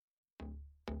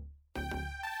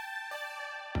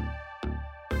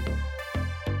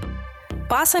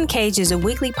Boss Uncaged is a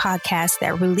weekly podcast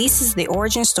that releases the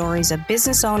origin stories of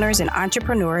business owners and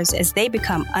entrepreneurs as they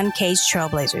become uncaged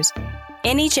trailblazers.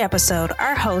 In each episode,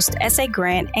 our host, S.A.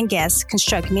 Grant, and guests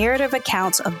construct narrative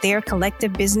accounts of their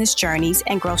collective business journeys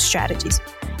and growth strategies.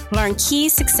 Learn key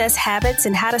success habits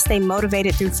and how to stay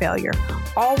motivated through failure,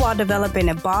 all while developing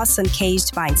a Boss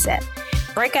Uncaged mindset.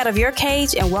 Break out of your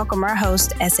cage and welcome our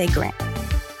host, S.A. Grant.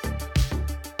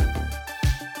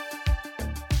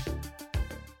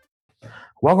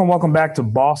 Welcome back to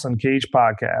Boss Uncaged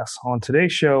Podcast. On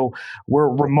today's show, we're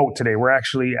remote today. We're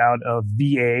actually out of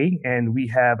VA, and we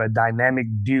have a dynamic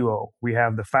duo. We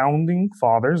have the founding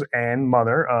fathers and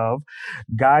mother of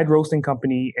Guide Roasting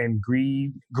Company and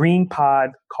Green Pod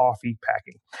Coffee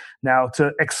Packing. Now,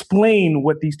 to explain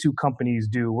what these two companies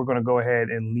do, we're going to go ahead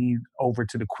and lead over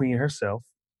to the queen herself,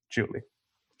 Julie.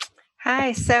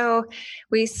 Hi. So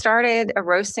we started a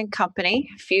roasting company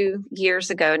a few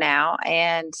years ago now,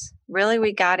 and really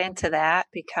we got into that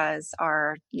because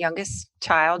our youngest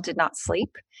child did not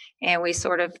sleep, and we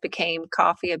sort of became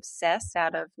coffee obsessed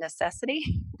out of necessity.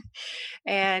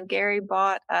 And Gary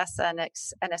bought us an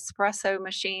espresso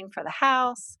machine for the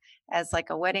house as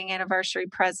like a wedding anniversary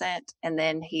present, and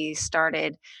then he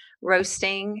started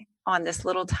roasting on this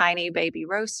little tiny baby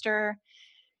roaster.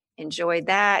 Enjoyed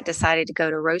that, decided to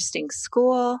go to roasting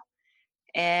school,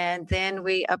 and then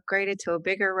we upgraded to a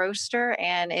bigger roaster,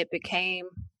 and it became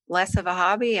less of a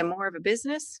hobby and more of a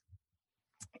business.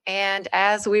 And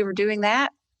as we were doing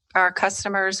that, our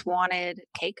customers wanted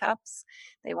K-Cups.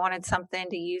 They wanted something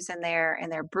to use in their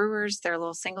brewers, their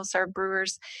little single-serve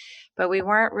brewers. But we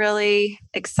weren't really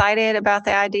excited about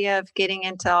the idea of getting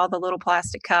into all the little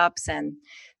plastic cups, and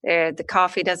the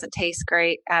coffee doesn't taste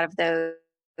great out of those.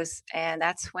 And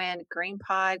that's when Green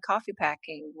Pod Coffee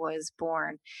Packing was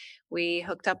born. We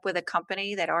hooked up with a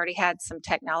company that already had some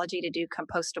technology to do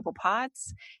compostable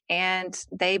pods, and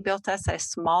they built us a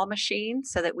small machine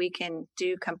so that we can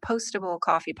do compostable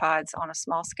coffee pods on a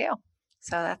small scale.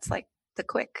 So that's like the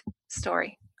quick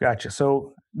story. Gotcha.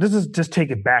 So this is just take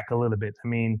it back a little bit. I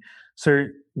mean,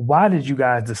 sir, why did you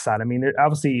guys decide? I mean,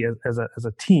 obviously as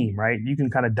a team, right? You can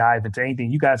kind of dive into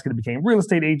anything. You guys could have became real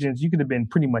estate agents. You could have been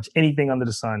pretty much anything under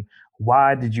the sun.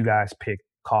 Why did you guys pick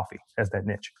coffee as that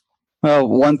niche? Well,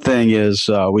 one thing is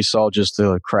we saw just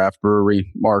the craft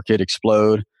brewery market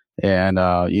explode. And,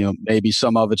 maybe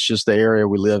some of it's just the area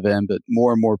we live in, but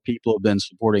more and more people have been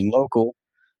supporting local.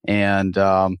 And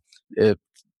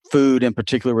food in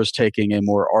particular was taking a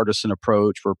more artisan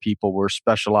approach where people were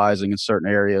specializing in certain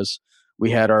areas.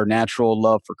 We had our natural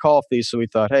love for coffee, so we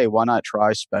thought, hey, why not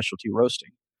try specialty roasting?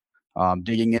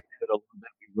 Digging into it a little bit,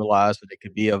 we realized that it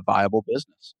could be a viable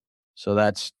business. So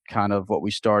that's kind of what we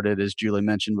started, as Julie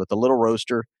mentioned, with a little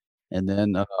roaster. And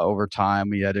then over time,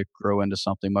 we had to grow into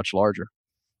something much larger.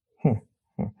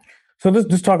 So let's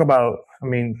just talk about, I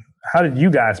mean, how did you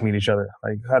guys meet each other?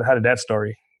 Like, how did that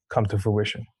story come to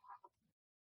fruition?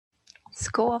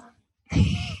 School.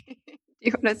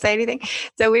 You want to say anything?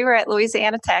 So we were at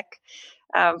Louisiana Tech.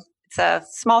 It's a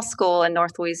small school in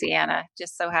North Louisiana.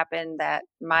 Just so happened that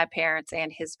my parents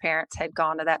and his parents had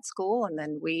gone to that school, and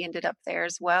then we ended up there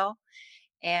as well.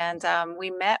 And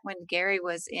we met when Gary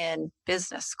was in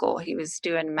business school. He was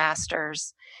doing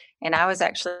master's, and I was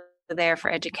actually there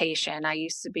for education. I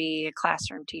used to be a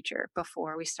classroom teacher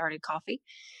before we started coffee.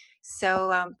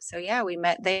 So yeah, we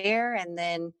met there, and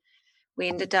then we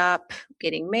ended up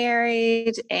getting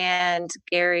married, and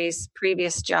Gary's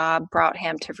previous job brought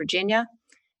him to Virginia,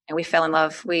 and we fell in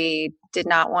love. We did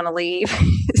not want to leave.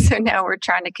 So now we're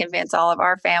trying to convince all of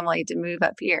our family to move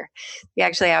up here. We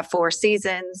actually have 4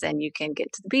 seasons, and you can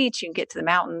get to the beach, you can get to the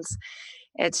mountains.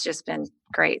 It's just been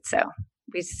great. So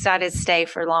we decided to stay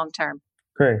for long term.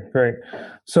 Great.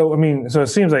 So, it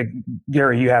seems like,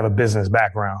 Gary, you have a business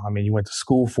background. I mean, you went to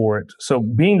school for it. So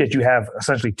being that you have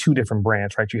essentially 2 different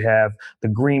brands, right? You have the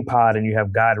Green Pod and you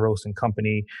have Guide Roasting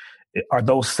Company. Are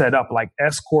those set up like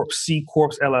S Corp, C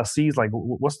Corps, LLCs? Like,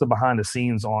 what's the behind the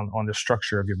scenes on the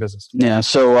structure of your business? Yeah.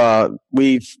 So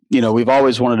we've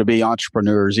always wanted to be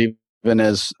entrepreneurs, even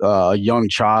as a young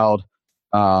child.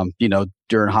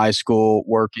 During high school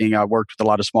I worked with a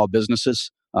lot of small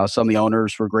businesses. Some of the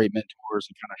owners were great mentors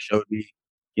and kind of showed me,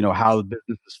 how the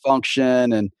businesses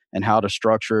function and how to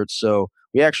structure it. So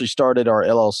we actually started our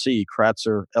LLC,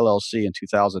 Kratzer LLC, in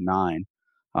 2009.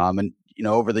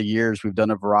 Over the years, we've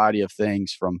done a variety of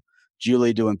things, from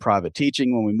Julie doing private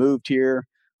teaching when we moved here.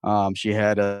 She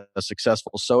had a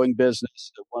successful sewing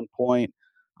business at one point.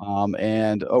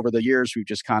 And over the years, we've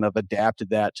just kind of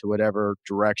adapted that to whatever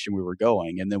direction we were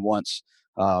going. And then once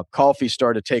coffee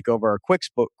started to take over our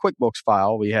QuickBooks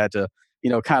file, we had to,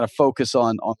 kind of focus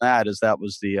on that, as that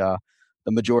was the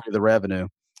the majority of the revenue.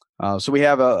 So we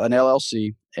have an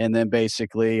LLC, and then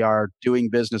basically our doing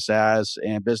business as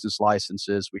and business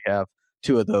licenses. We have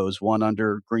two of those, one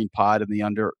under Green Pod and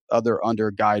the other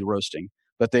under Guide Roasting,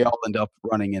 but they all end up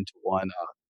running into one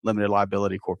limited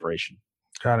liability corporation.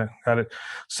 Got it.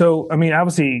 So, I mean,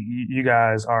 obviously you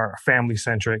guys are family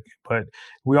centric, but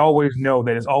we always know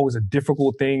that it's always a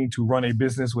difficult thing to run a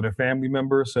business with a family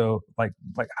member. So like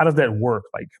how does that work?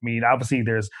 Like, I mean, obviously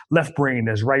there's left brain,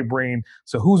 there's right brain.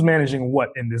 So who's managing what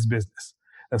in this business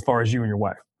as far as you and your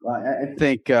wife? I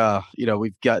think,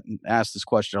 we've gotten asked this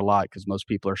question a lot because most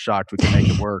people are shocked we can make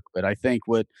it work. But I think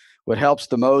what helps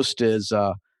the most is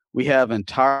we have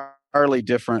entirely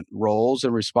different roles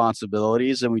and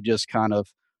responsibilities, and we just kind of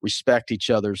respect each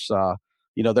other's,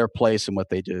 their place and what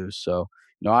they do. So,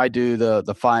 I do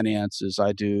the finances,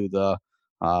 I do the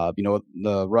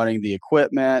running the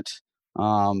equipment,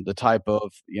 the type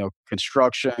of,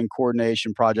 construction,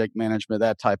 coordination, project management,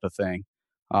 that type of thing.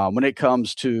 When it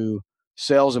comes to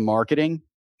sales and marketing,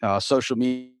 social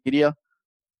media,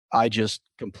 I just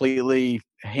completely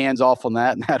hands off on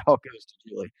that, and that all goes to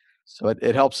Julie. So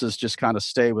it helps us just kind of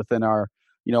stay within our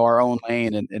own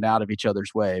lane and out of each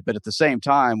other's way. But at the same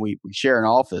time, we share an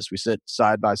office. We sit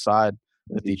side by side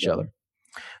with each other.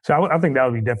 So I think that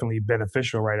would be definitely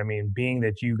beneficial, right? I mean, being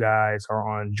that you guys are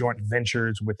on joint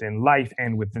ventures within life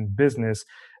and within business,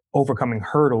 overcoming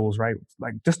hurdles, right?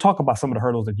 Like, just talk about some of the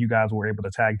hurdles that you guys were able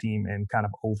to tag team and kind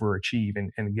of overachieve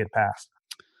and get past.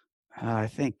 I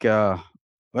think,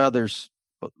 there's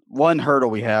one hurdle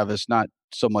we have is not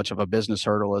so much of a business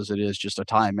hurdle as it is just a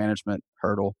time management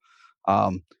hurdle.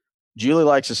 Julie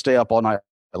likes to stay up all night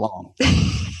long.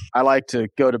 I like to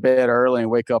go to bed early and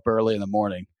wake up early in the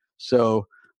morning. So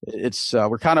it's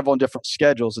we're kind of on different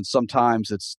schedules, and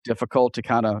sometimes it's difficult to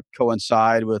kind of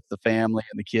coincide with the family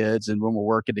and the kids. And when we're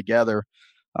working together,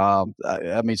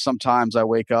 I mean, sometimes I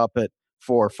wake up at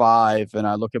 4 or 5 and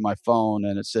I look at my phone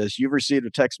and it says, "You've received a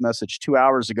text message 2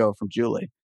 hours ago from Julie."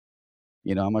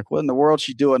 I'm like, what in the world is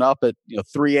she doing up at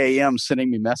 3 a.m.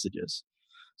 sending me messages?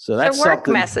 So that's work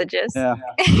messages. Yeah.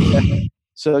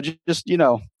 So just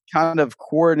kind of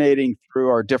coordinating through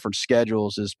our different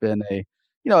schedules has been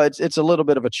it's a little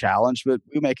bit of a challenge, but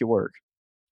we make it work.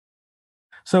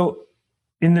 So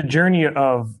in the journey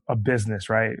of a business,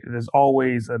 right, there's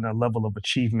always a level of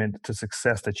achievement to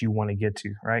success that you want to get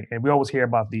to, right? And we always hear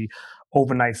about the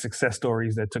overnight success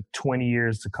stories that took 20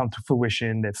 years to come to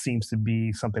fruition that seems to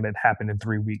be something that happened in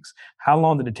 3 weeks. How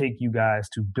long did it take you guys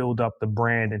to build up the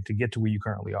brand and to get to where you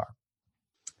currently are?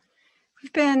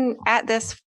 We've been at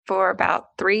this for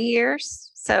about 3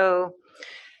 years. So,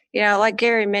 like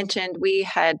Gary mentioned, we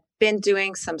had been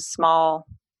doing some small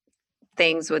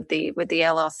things with the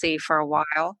LLC for a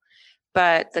while,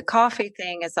 but the coffee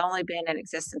thing has only been in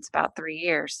existence about 3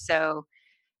 years. So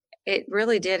it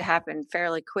really did happen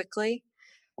fairly quickly.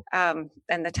 And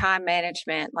the time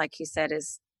management, like you said,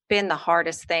 has been the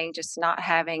hardest thing, just not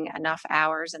having enough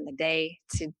hours in the day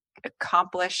to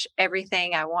accomplish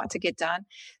everything I want to get done.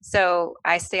 So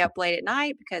I stay up late at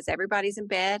night because everybody's in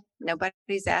bed.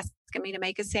 Nobody's asking me to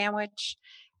make a sandwich.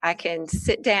 I can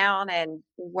sit down and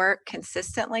work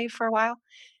consistently for a while.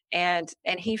 And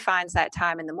he finds that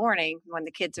time in the morning when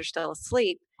the kids are still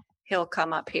asleep, he'll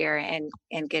come up here and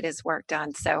get his work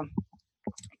done. So,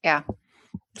 yeah.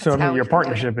 So, I mean, your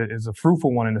partnership is a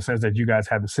fruitful one in the sense that you guys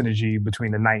have the synergy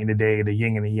between the night and the day, the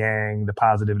yin and the yang, the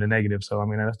positive and the negative. So, I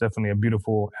mean, that's definitely a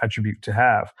beautiful attribute to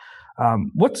have.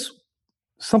 What's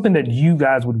something that you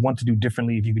guys would want to do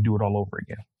differently if you could do it all over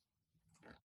again?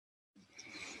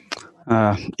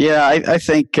 I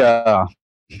think I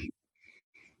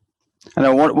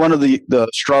know one of the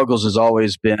struggles has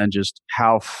always been just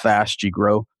how fast you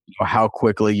grow, how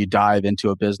quickly you dive into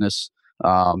a business.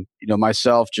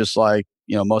 Myself, just like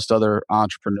most other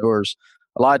entrepreneurs,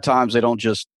 a lot of times they don't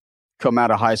just come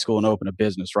out of high school and open a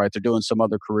business, right? They're doing some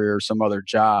other career, some other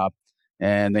job,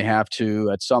 and they have to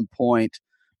at some point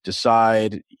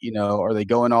decide, are they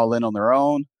going all in on their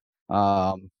own?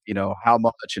 How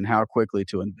much and how quickly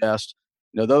to invest.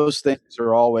 Those things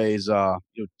are always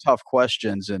tough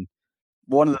questions. And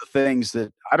one of the things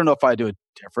that I don't know if I do it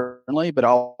differently, but I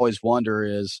always wonder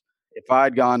is if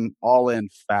I'd gone all in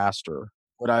faster,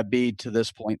 would I be to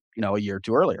this point, a year or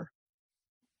two earlier?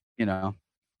 Then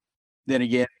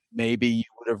again, maybe you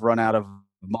would have run out of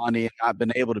money and not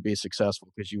been able to be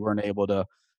successful because you weren't able to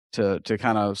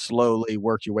kind of slowly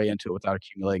work your way into it without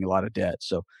accumulating a lot of debt.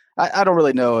 So I don't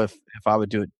really know if I would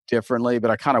do it differently, but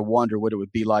I kind of wonder what it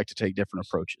would be like to take different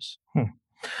approaches.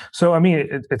 So, I mean,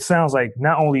 it sounds like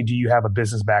not only do you have a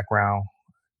business background,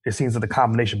 it seems that the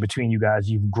combination between you guys,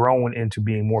 you've grown into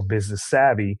being more business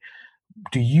savvy.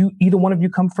 Do either one of you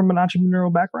come from an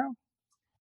entrepreneurial background?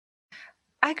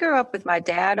 I grew up with my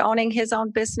dad owning his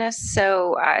own business,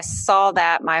 so I saw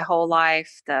that my whole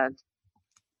life, the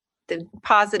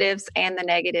positives and the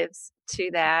negatives to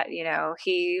that.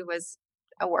 He was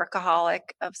a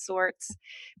workaholic of sorts,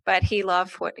 but he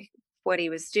loved what he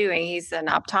was doing. He's an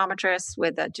optometrist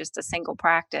with just a single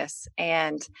practice.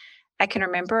 And I can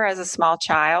remember as a small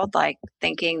child, like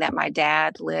thinking that my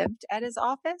dad lived at his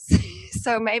office.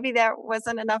 So maybe there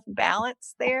wasn't enough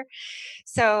balance there.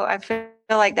 So I feel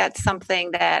like that's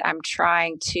something that I'm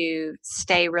trying to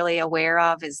stay really aware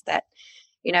of, is that,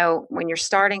 when you're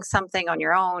starting something on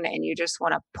your own and you just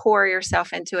want to pour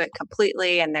yourself into it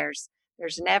completely, and there's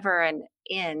never an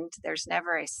end, there's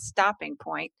never a stopping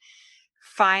point.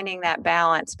 Finding that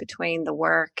balance between the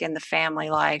work and the family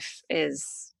life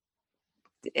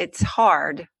it's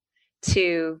hard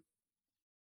to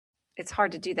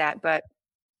do that, but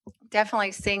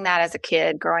definitely seeing that as a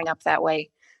kid growing up that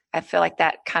way, I feel like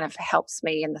that kind of helps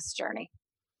me in this journey.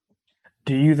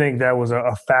 Do you think that was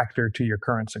a factor to your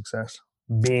current success,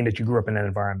 being that you grew up in that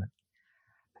environment?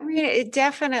 I mean, it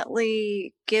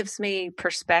definitely gives me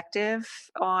perspective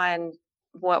on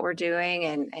what we're doing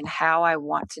and how I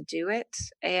want to do it.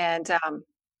 And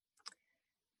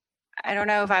I don't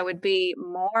know if I would be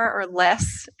more or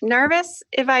less nervous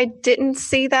if I didn't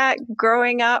see that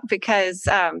growing up, because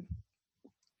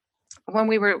when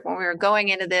we were going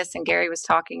into this and Gary was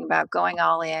talking about going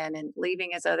all in and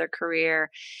leaving his other career,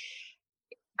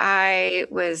 I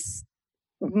was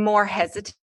more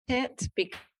hesitant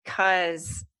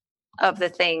because of the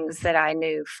things that I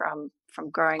knew from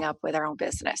growing up with our own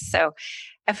business. So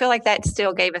I feel like that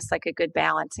still gave us like a good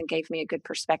balance and gave me a good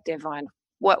perspective on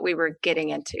what we were getting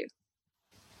into.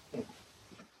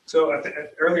 So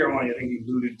earlier on, I think you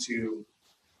alluded to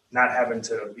not having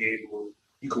to be able,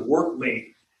 you could work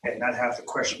late and not have to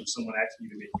question if someone asking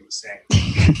you to make you a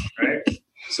sandwich, right?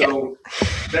 So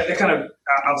that kind of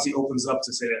obviously opens up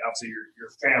to say that obviously your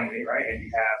family, right? And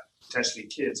you have potentially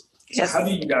kids. So Yes. How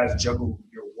do you guys juggle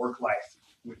your work life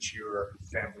with your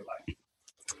family life?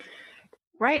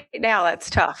 Right now, that's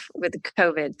tough with the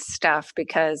COVID stuff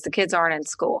because the kids aren't in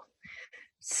school.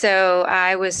 So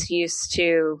I was used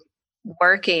to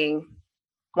working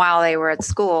while they were at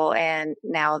school, and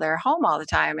now they're home all the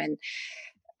time. And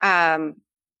I'm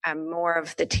more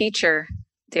of the teacher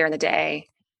during the day.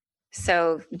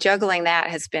 So juggling that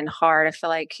has been hard. I feel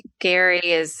like Gary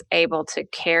is able to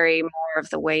carry more of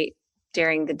the weight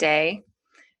during the day,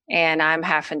 and I'm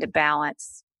having to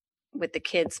balance with the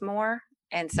kids more.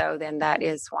 And so then that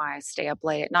is why I stay up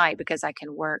late at night, because I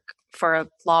can work for a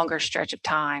longer stretch of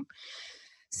time.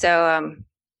 So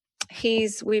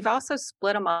we've also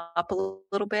split them up a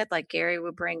little bit. Like Gary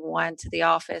would bring one to the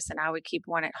office and I would keep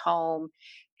one at home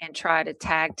and try to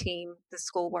tag team the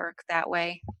schoolwork that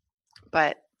way.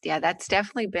 But yeah, that's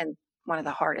definitely been one of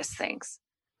the hardest things.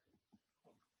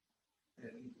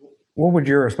 What would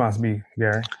your response be,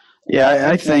 Gary? Yeah,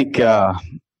 I think one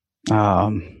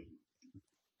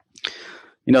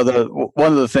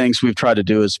of the things we've tried to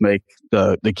do is make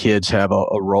the kids have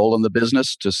a role in the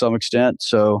business to some extent.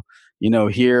 So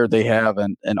here they have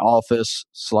an office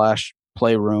 /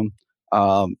 playroom.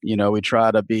 We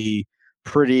try to be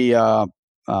pretty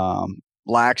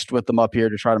laxed with them up here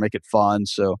to try to make it fun.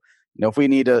 So if we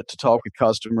need to talk with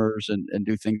customers and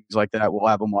do things like that, we'll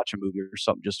have them watch a movie or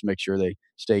something just to make sure they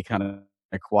stay kind of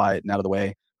quiet and out of the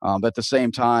way. But at the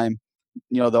same time,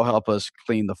 they'll help us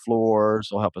clean the floors.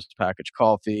 They'll help us package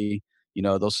coffee.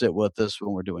 They'll sit with us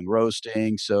when we're doing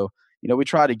roasting. So, we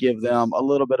try to give them a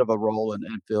little bit of a role and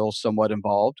feel somewhat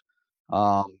involved.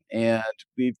 And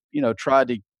we've, tried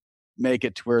to make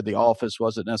it to where the office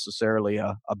wasn't necessarily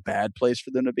a bad place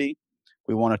for them to be.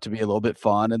 We want it to be a little bit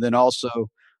fun. And then also,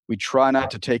 we try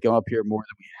not to take them up here more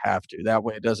than we have to. That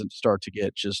way it doesn't start to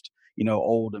get just,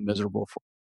 old and miserable.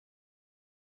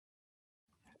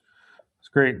 It's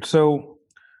great. So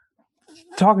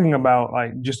talking about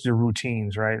like just your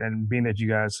routines, right? And being that you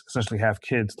guys essentially have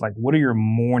kids, like what do your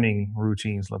morning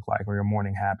routines look like, or your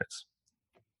morning habits?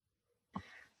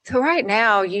 So right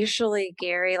now, usually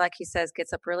Gary, like he says,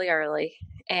 gets up really early,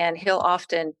 and he'll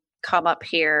often come up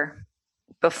here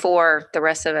before the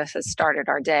rest of us has started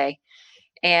our day.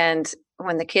 And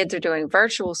when the kids are doing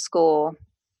virtual school,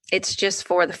 it's just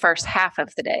for the first half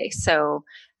of the day. So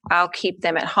I'll keep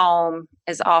them at home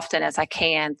as often as I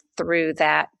can through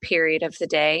that period of the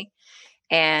day.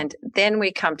 And then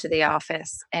we come to the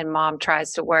office and mom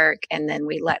tries to work, and then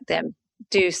we let them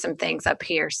do some things up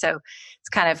here. So it's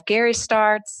kind of Gary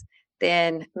starts,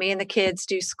 then me and the kids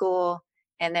do school.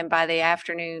 And then by the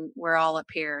afternoon, we're all up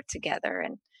here together.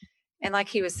 And And like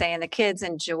he was saying, the kids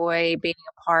enjoy being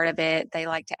a part of it. They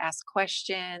like to ask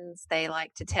questions. They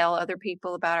like to tell other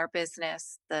people about our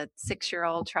business. The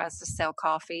 6-year-old tries to sell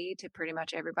coffee to pretty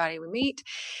much everybody we meet.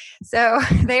 So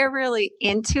they're really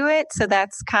into it. So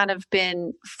that's kind of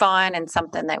been fun and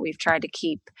something that we've tried to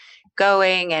keep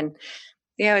going. And,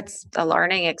 it's a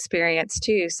learning experience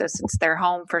too. So since they're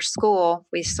home for school,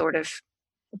 we sort of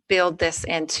build this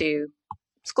into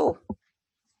school.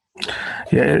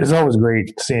 Yeah, it's always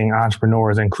great seeing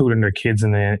entrepreneurs including their kids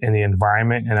in the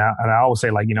environment. And I always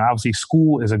say, like, obviously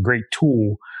school is a great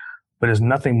tool, but there's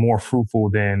nothing more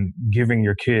fruitful than giving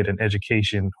your kid an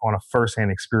education on a firsthand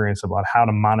experience about how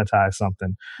to monetize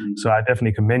something. Mm-hmm. So I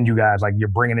definitely commend you guys. Like, you're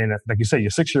bringing in, like you said,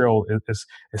 your 6-year-old is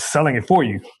selling it for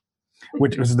you,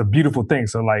 which is the beautiful thing.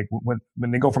 So like when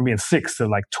they go from being 6 to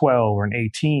like 12 or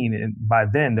 18, and by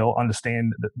then they'll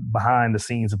understand behind the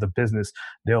scenes of the business.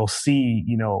 They'll see,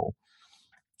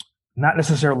 not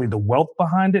necessarily the wealth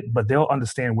behind it, but they'll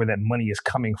understand where that money is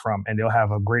coming from, and they'll have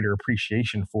a greater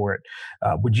appreciation for it.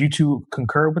 Would you two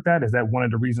concur with that? Is that one of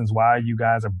the reasons why you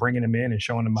guys are bringing them in and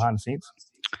showing them behind the scenes?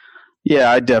 Yeah,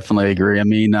 I definitely agree. I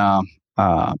mean,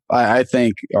 I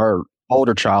think our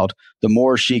older child, the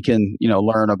more she can,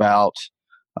 learn about,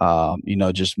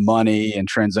 just money and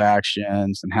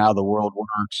transactions and how the world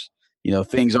works.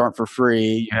 Things aren't for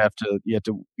free. You have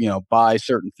to, buy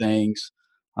certain things.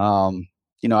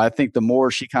 I think the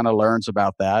more she kind of learns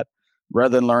about that,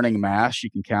 rather than learning math, she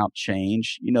can count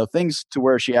change, things to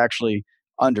where she actually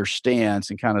understands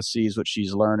and kind of sees what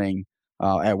she's learning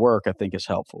at work, I think is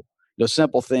helpful.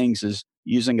 Simple things is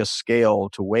using a scale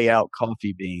to weigh out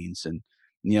coffee beans and,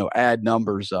 add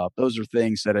numbers up. Those are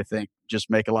things that I think just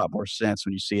make a lot more sense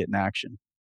when you see it in action.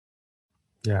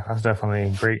 Yeah, that's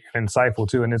definitely great and insightful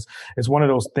too. And it's one of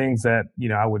those things that,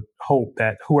 I would hope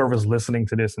that whoever's listening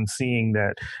to this and seeing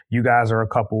that you guys are a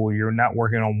couple, you're not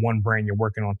working on one brand, you're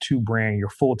working on 2 brands, you're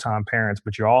full-time parents,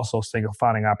 but you're also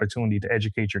finding opportunity to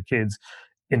educate your kids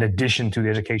in addition to the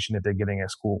education that they're getting at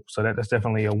school. So that's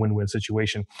definitely a win-win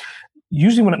situation.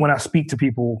 Usually when I speak to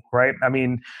people, right, I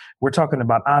mean, we're talking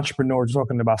about entrepreneurs, we're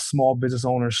talking about small business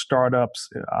owners, startups,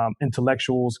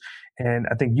 intellectuals, and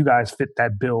I think you guys fit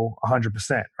that bill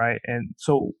 100%, right? And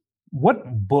so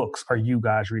what books are you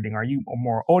guys reading? Are you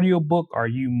more audiobook? Are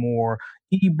you more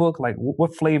ebook? Like,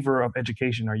 what flavor of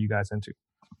education are you guys into?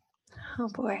 Oh,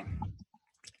 boy.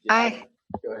 Yeah,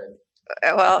 go ahead.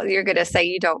 Well, you're going to say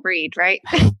you don't read, right?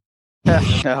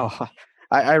 No,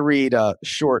 I read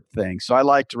short things. So I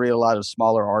like to read a lot of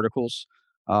smaller articles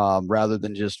rather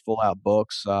than just full out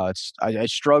books. I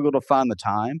struggle to find the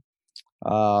time.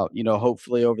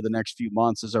 Hopefully over the next few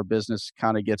months as our business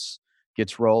kind of gets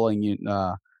rolling.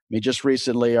 Just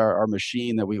recently our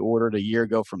machine that we ordered a year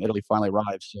ago from Italy finally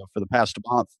arrived. So for the past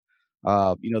month,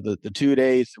 the 2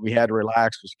 days that we had to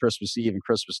relax was Christmas Eve and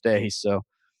Christmas Day. So,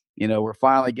 we're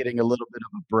finally getting a little bit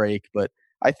of a break, but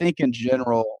I think in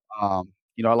general, I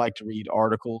like to read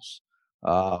articles.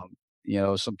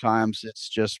 Sometimes it's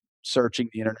just searching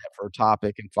the internet for a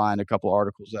topic and find a couple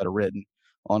articles that are written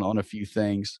on a few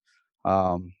things.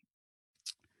 It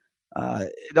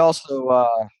also,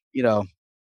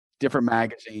 different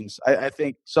magazines. I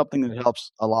think something that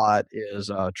helps a lot is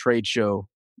trade show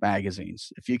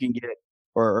magazines. If you can get,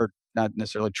 or not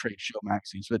necessarily trade show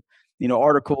magazines, but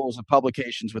articles and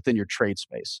publications within your trade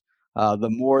space. The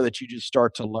more that you just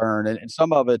start to learn, and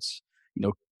some of it's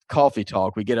coffee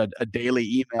talk. We get a daily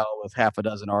email with half a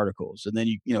dozen articles, and then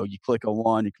you click on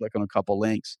one, you click on a couple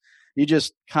links. You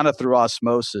just kind of through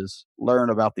osmosis learn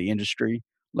about the industry,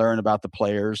 learn about the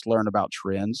players, learn about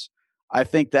trends. I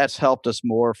think that's helped us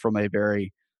more from a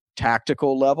very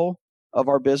tactical level of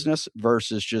our business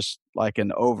versus just like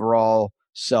an overall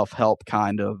self-help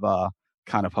kind of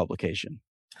publication.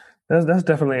 That's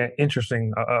definitely an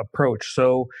interesting approach.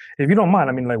 So if you don't mind,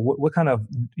 I mean, like what kind of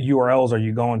URLs are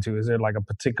you going to? Is there like a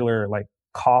particular like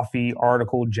coffee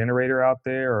article generator out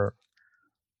there? Or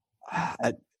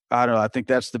I don't know. I think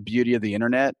that's the beauty of the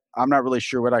internet. I'm not really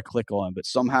sure what I click on, but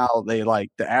somehow they like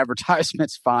the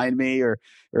advertisements find me or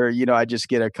I just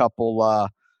get a couple,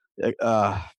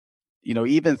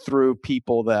 even through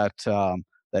people that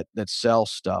sell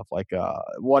stuff. Like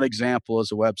one example is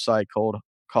a website called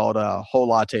Whole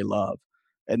Latte Love.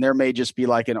 And there may just be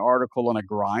like an article on a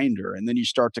grinder. And then you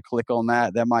start to click on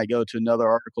that. That might go to another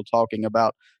article talking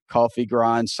about coffee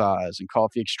grind size and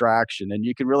coffee extraction. And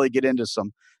you can really get into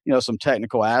some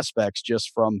technical aspects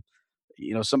just from,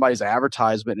 somebody's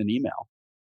advertisement in an email.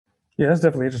 Yeah, that's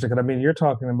definitely interesting. I mean, you're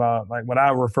talking about like what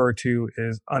I refer to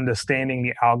is understanding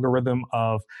the algorithm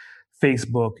of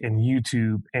Facebook and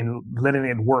YouTube and letting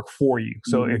it work for you.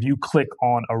 So if you click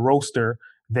on a roaster,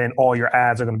 then all your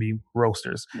ads are going to be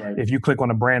roasters. Right. If you click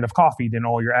on a brand of coffee, then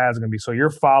all your ads are going to be. So you're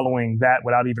following that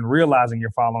without even realizing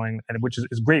you're following, and which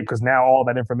is great because now all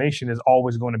that information is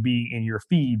always going to be in your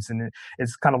feeds, and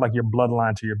it's kind of like your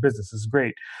bloodline to your business. It's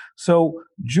great. So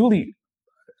Julie,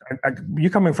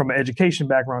 you're coming from an education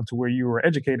background to where you were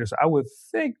educators. So I would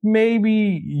think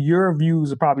maybe your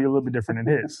views are probably a little bit different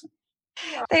than his.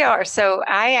 They are. So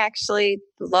I actually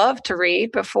loved to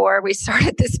read before we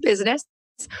started this business.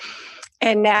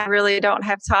 And now I really don't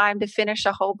have time to finish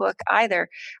a whole book either.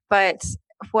 But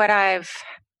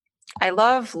I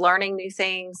love learning new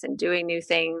things and doing new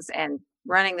things, and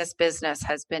running this business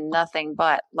has been nothing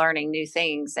but learning new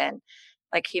things. And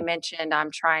like you mentioned, I'm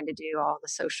trying to do all the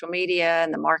social media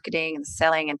and the marketing and the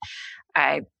selling. And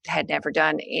I had never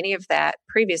done any of that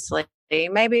previously.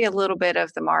 Maybe a little bit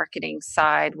of the marketing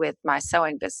side with my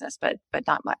sewing business, but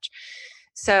not much.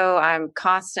 So I'm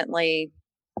constantly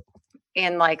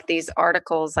in like these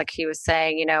articles, like he was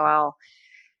saying, I'll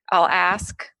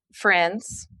ask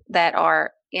friends that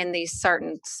are in these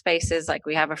certain spaces. Like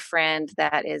we have a friend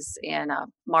that is in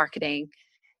marketing.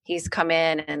 He's come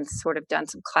in and sort of done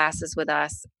some classes with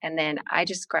us. And then I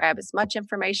just grab as much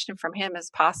information from him as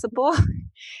possible.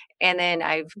 And then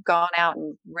I've gone out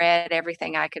and read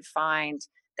everything I could find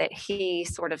that he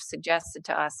sort of suggested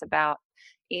to us about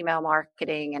email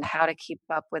marketing and how to keep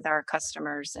up with our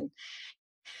customers.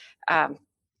 And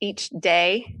each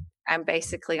day I'm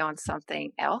basically on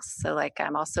something else. So like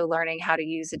I'm also learning how to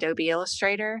use Adobe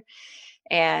Illustrator.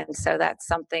 And so that's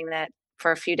something that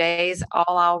for a few days,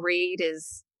 all I'll read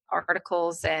is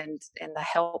articles and the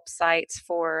help sites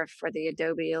for the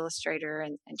Adobe Illustrator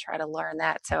and try to learn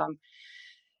that. So I'm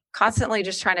constantly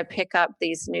just trying to pick up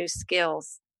these new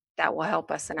skills that will help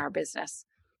us in our business.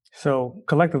 So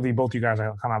collectively, both you guys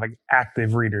are kind of like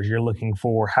active readers. You're looking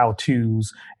for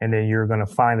how-tos, and then you're going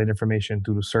to find that information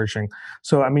through the searching.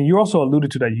 So, I mean, you also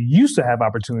alluded to that you used to have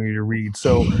opportunity to read.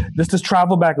 So let's just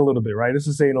travel back a little bit, right? This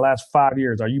is say in the last 5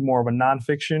 years. Are you more of a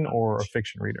nonfiction or a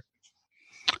fiction reader?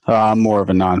 I'm more of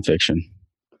a nonfiction.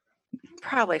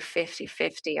 Probably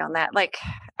 50-50 on that. Like,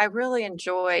 I really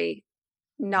enjoy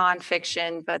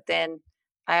nonfiction, but then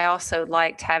I also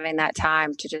liked having that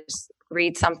time to just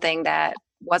read something that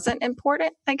wasn't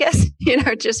important, I guess,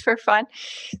 just for fun.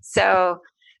 So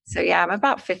yeah, I'm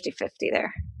about 50-50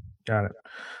 there. Got it.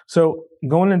 So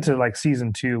going into like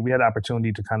season 2, we had the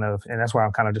opportunity to kind of, and that's why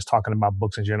I'm kind of just talking about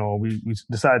books in general. We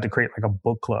decided to create like a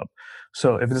book club.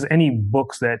 So if there's any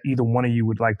books that either one of you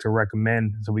would like to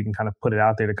recommend, so we can kind of put it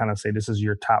out there to kind of say, this is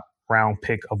your top round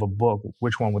pick of a book,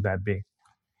 which one would that be?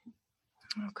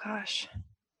 Oh gosh.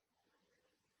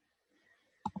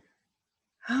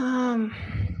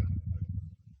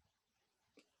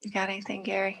 You got anything,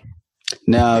 Gary?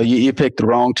 No, you picked the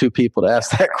wrong two people to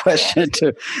ask that question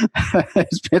to.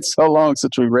 It's been so long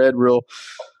since we read real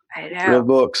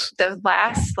books. The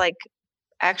last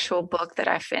actual book that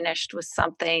I finished was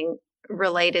something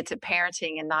related to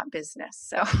parenting and not business.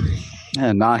 So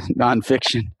yeah,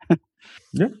 nonfiction.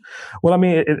 Yeah. Well, I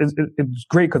mean, it's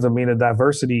great because, I mean, the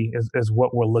diversity is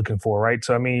what we're looking for, right?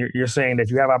 So, I mean, you're saying that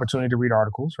you have opportunity to read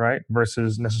articles, right,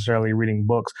 versus necessarily reading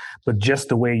books. But just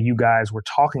the way you guys were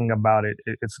talking about it,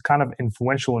 it's kind of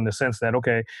influential in the sense that,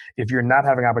 okay, if you're not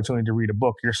having opportunity to read a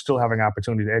book, you're still having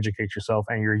opportunity to educate yourself,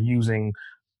 and you're using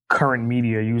current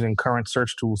media, using current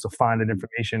search tools to find that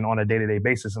information on a day-to-day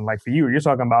basis. And like for you, you're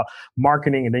talking about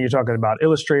marketing, and then you're talking about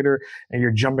Illustrator, and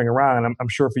you're jumping around. And I'm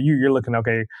sure for you, you're looking,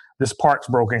 okay, this part's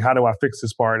broken. How do I fix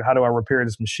this part? How do I repair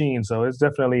this machine? So it's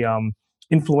definitely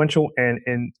influential, and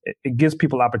it gives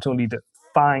people opportunity to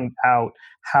find out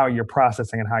how you're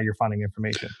processing and how you're finding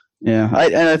information. Yeah.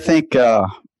 I think,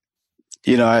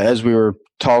 as we were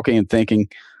talking and thinking,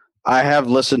 I have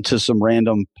listened to some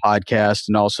random podcasts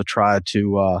and also tried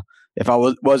to, if I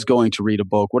was going to read a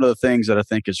book, one of the things that I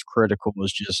think is critical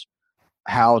was just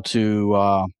how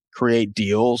to create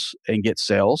deals and get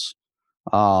sales.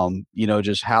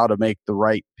 Just how to make the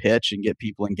right pitch and get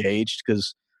people engaged.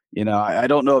 Because, I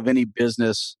don't know of any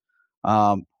business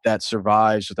that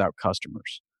survives without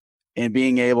customers. And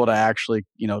being able to actually,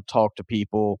 talk to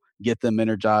people, get them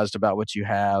energized about what you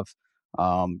have.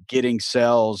 Getting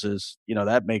sales is,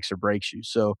 that makes or breaks you.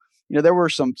 So, there were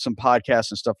some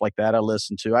podcasts and stuff like that I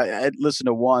listened to. I listened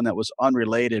to one that was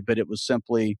unrelated, but it was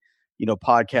simply,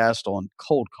 podcast on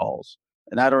cold calls.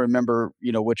 And I don't remember,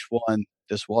 which one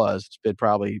this was. It's been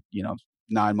probably,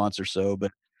 9 months or so.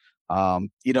 But,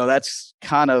 that's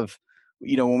kind of,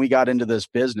 when we got into this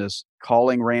business,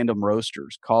 calling random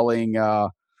roasters, calling,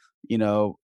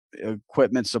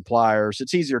 equipment suppliers.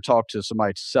 It's easier to talk to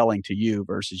somebody selling to you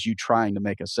versus you trying to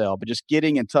make a sale, but just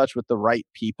getting in touch with the right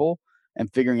people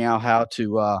and figuring out how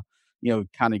to,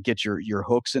 kind of get your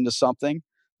hooks into something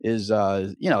is,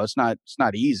 it's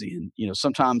not easy. And,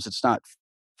 sometimes it's not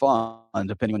fun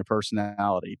depending on the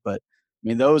personality. But I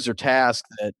mean, those are tasks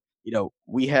that,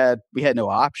 we had no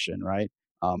option, right?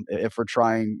 If we're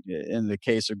trying, in the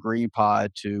case of Green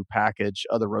Pod, to package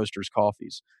other roasters'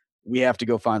 coffees, we have to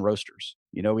go find roasters.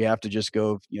 We have to just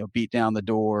go, beat down the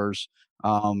doors,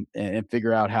 and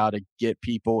figure out how to get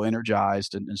people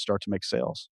energized and start to make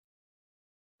sales.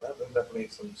 That's definitely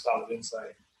some solid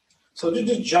insight. So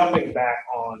just jumping back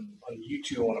on you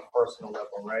two on a personal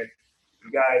level, right?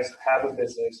 You guys have a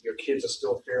business. Your kids are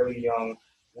still fairly young.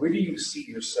 Where do you see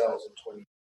yourselves in 20?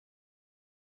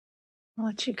 I'll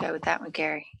let you go with that one,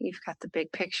 Gary. You've got the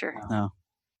big picture. No,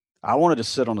 I wanted to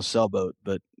sit on a sailboat,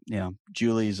 but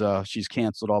Julie's she's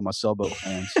canceled all my sailboat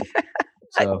plans.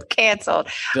 So canceled.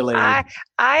 Delayed.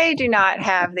 I do not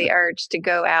have the urge to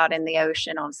go out in the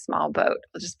ocean on a small boat.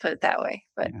 I'll just put it that way.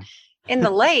 But in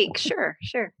the lake, sure.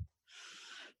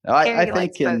 I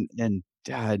think in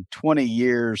 20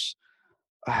 years,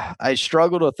 I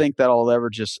struggle to think that I'll ever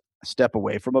just step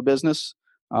away from a business.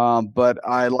 But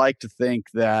I like to think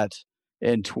that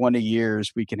in 20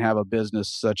 years, we can have a business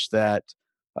such that,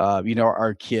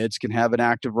 our kids can have an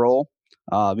active role.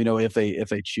 If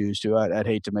they choose to. I'd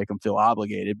hate to make them feel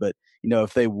obligated, but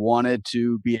if they wanted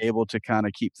to be able to kind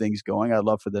of keep things going, I'd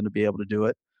love for them to be able to do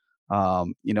it.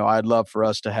 I'd love for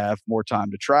us to have more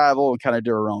time to travel and kind of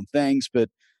do our own things, but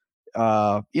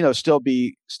still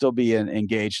be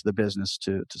engaged in the business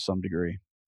to some degree.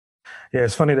 Yeah,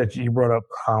 it's funny that you brought up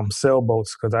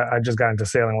sailboats, because I just got into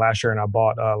sailing last year, and I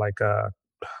bought like a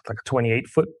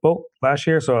 28-foot boat last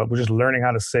year. So we're just learning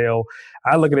how to sail.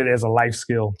 I look at it as a life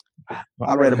skill.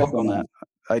 I read a book on that.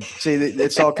 I see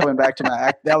it's all coming back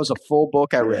to that was a full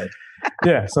book I read.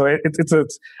 Yeah, so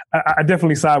I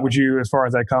definitely side with you as far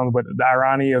as that comes. But the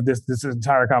irony of this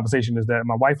entire conversation is that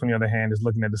my wife, on the other hand, is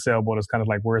looking at the sailboat as kind of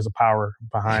like, where's the power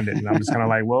behind it? And I'm just kind of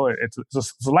like, well, it's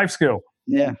a life skill.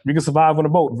 Yeah, you can survive on a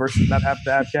boat versus not have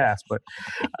to have gas. But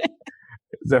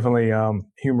it's definitely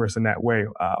humorous in that way.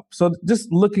 So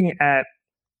just looking at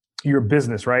your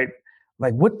business, right?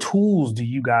 Like, what tools do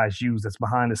you guys use that's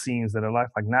behind the scenes that are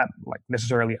not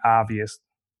necessarily obvious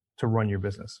to run your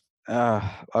business?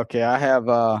 Okay, I have.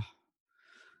 I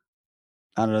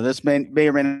don't know. This may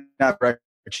or may not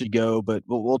actually go, but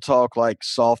we'll talk like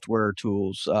software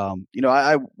tools.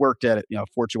 I worked at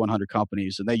Fortune 100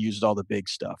 companies, and they used all the big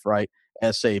stuff, right?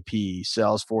 SAP,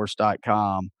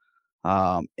 Salesforce.com,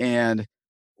 and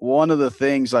one of the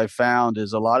things I found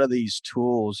is a lot of these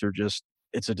tools are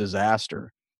it's a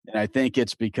disaster. And I think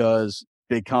it's because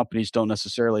big companies don't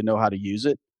necessarily know how to use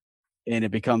it, and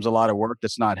it becomes a lot of work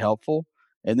that's not helpful.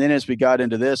 And then as we got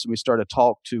into this, and we started to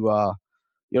talk to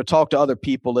other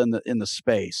people in the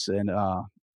space, and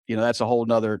that's a whole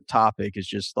nother topic, is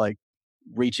just like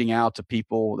reaching out to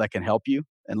people that can help you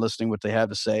and listening what they have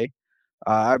to say.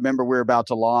 I remember we were about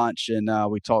to launch, and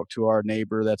we talked to our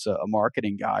neighbor that's a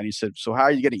marketing guy, and he said, "So how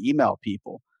are you going to email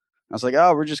people?" I was like,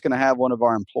 "Oh, we're just going to have one of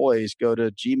our employees go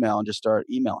to Gmail and just start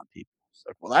emailing people." He's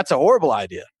like, "Well, that's a horrible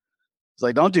idea." He's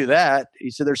like, "Don't do that." He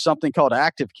said, "There's something called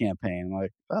ActiveCampaign." I'm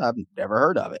like, "Oh, I've never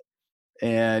heard of it."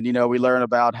 And, we learn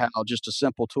about how just a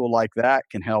simple tool like that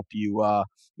can help you,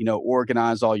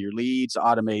 organize all your leads,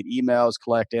 automate emails,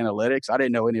 collect analytics. I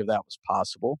didn't know any of that was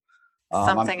possible.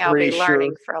 Something I'll be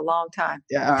learning for a long time.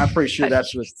 Yeah, I'm pretty sure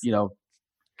that's what,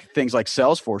 things like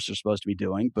Salesforce are supposed to be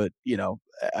doing, but,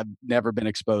 I've never been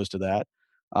exposed to that.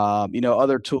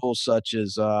 Other tools such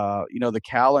as, the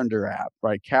calendar app,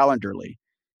 right? Calendarly,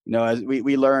 as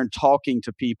we learned talking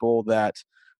to people that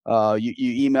you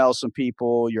email some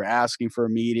people, you're asking for a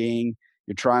meeting,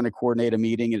 you're trying to coordinate a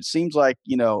meeting. And it seems like,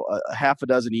 a half a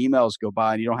dozen emails go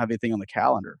by and you don't have anything on the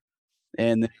calendar.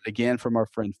 And then again, from our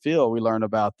friend Phil, we learned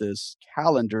about this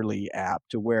Calendarly app,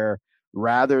 to where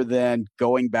rather than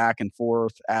going back and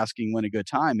forth asking when a good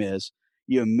time is,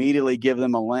 you immediately give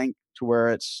them a link to where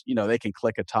it's, they can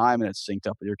click a time and it's synced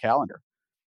up with your calendar.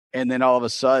 And then all of a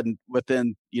sudden,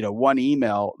 within, one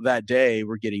email that day,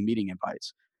 we're getting meeting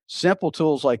invites. Simple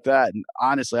tools like that. And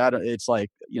honestly, it's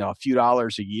like, a few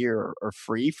dollars a year or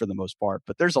free for the most part,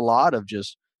 but there's a lot of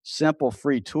just simple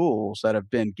free tools that have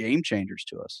been game changers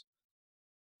to us.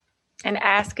 And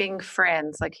asking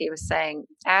friends, like he was saying,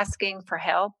 asking for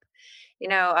help.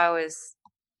 I was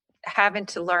having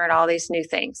to learn all these new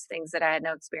things that I had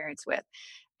no experience with.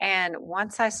 And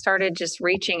once I started just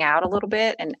reaching out a little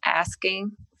bit and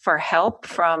asking for help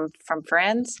from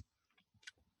friends,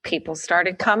 people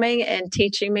started coming and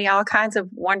teaching me all kinds of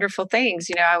wonderful things.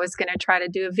 I was going to try to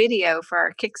do a video for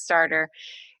our Kickstarter,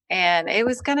 and it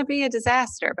was going to be a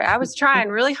disaster, but I was trying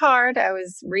really hard. I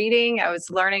was reading, I was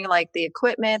learning like the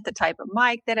equipment, the type of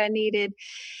mic that I needed.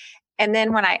 And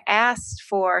then when I asked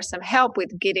for some help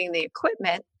with getting the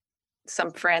equipment,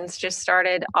 some friends just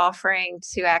started offering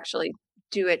to actually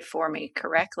do it for me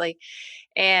correctly.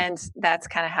 And that's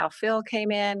kind of how Phil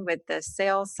came in with the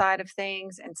sales side of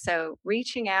things. And so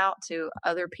reaching out to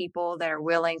other people that are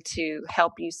willing to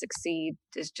help you succeed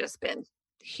has just been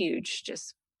huge,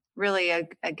 just really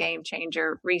a game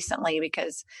changer recently,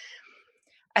 because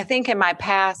I think in my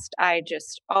past, I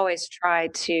just always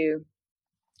tried to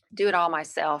do it all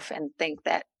myself and think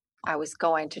that I was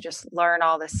going to just learn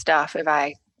all this stuff if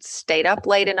I stayed up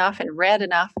late enough and read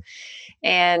enough.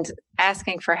 And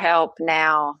asking for help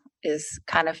now is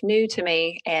kind of new to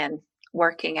me and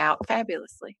working out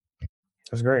fabulously.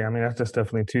 That's great. I mean, that's just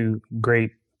definitely two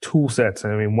great tool sets. I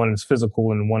mean, one is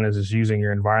physical and one is just using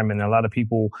your environment. And a lot of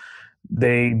people,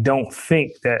 they don't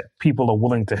think that people are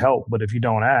willing to help, but if you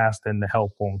don't ask, then the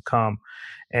help won't come.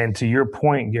 And to your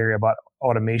point, Gary, about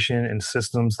automation and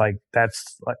systems, like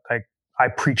that's like I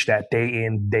preach that day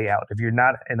in, day out. If you're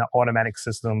not in an automatic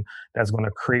system that's going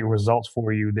to create results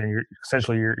for you, then you're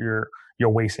essentially you're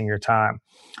wasting your time.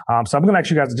 So I'm going to ask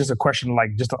you guys just a question,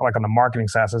 like just like on the marketing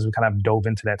side, as we kind of dove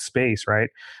into that space, right?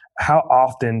 How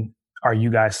often are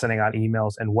you guys sending out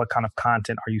emails, and what kind of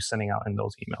content are you sending out in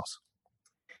those emails?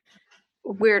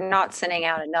 We're not sending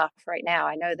out enough right now.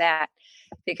 I know that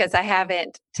because I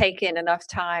haven't taken enough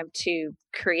time to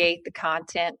create the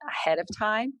content ahead of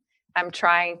time. I'm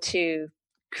trying to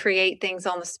create things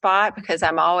on the spot because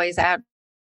I'm always out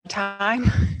of time.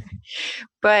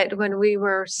 But when we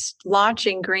were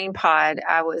launching GreenPod,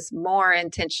 I was more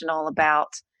intentional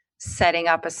about setting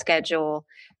up a schedule.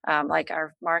 Like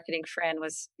our marketing friend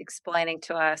was explaining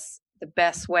to us the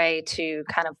best way to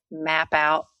kind of map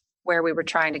out where we were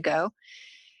trying to go.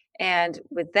 And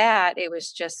with that, it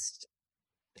was just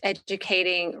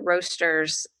educating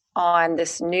roasters on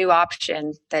this new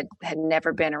option that had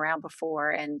never been around before.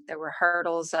 And there were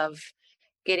hurdles of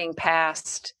getting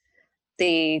past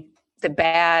the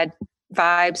bad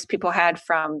vibes people had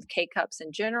from K-Cups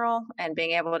in general, and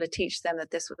being able to teach them that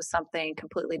this was something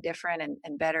completely different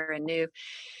and better and new.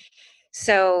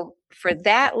 So for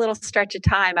that little stretch of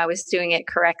time, I was doing it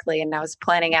correctly, and I was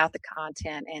planning out the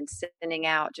content and sending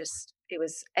out it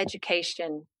was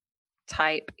education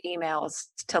type emails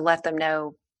to let them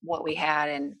know what we had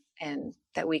and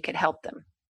that we could help them.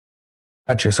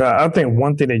 Gotcha. So I think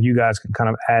one thing that you guys can kind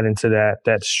of add into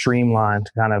that streamline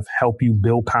to kind of help you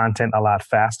build content a lot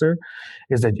faster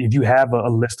is that if you have a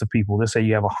list of people, let's say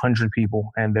you have 100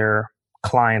 people and they're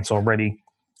clients already,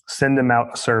 send them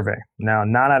out a survey. Now,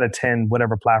 9 out of 10,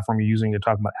 whatever platform you're using to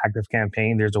talk about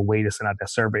ActiveCampaign, there's a way to send out that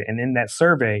survey. And in that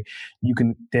survey, you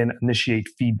can then initiate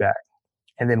feedback.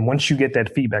 And then once you get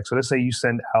that feedback, so let's say you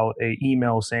send out an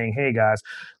email saying, hey guys,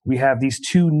 we have these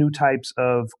 2 new types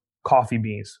of coffee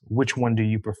beans. Which one do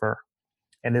you prefer?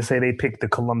 And they say they pick the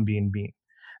Colombian bean.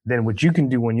 Then what you can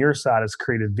do on your side is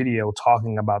create a video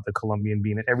talking about the Colombian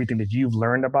bean and everything that you've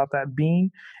learned about that bean,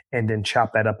 and then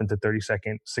chop that up into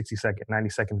 30-second, 60-second,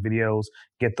 90-second videos,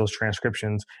 get those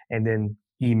transcriptions, and then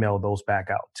email those back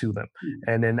out to them.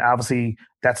 And then obviously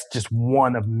that's just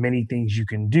one of many things you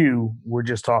can do. We're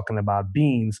just talking about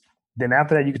beans. Then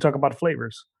after that, you can talk about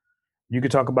flavors. You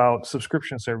could talk about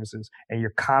subscription services, and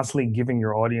you're constantly giving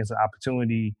your audience an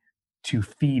opportunity to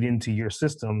feed into your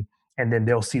system, and then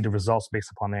they'll see the results based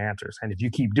upon their answers. And if you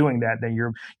keep doing that, then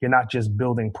you're not just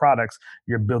building products,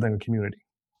 you're building a community.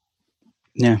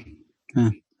 Yeah,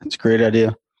 that's a great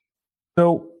idea.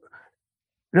 So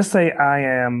let's say I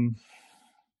am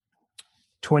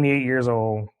 28 years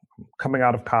old, coming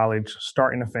out of college,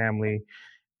 starting a family,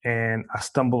 and I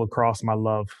stumble across my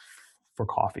love for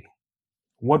coffee.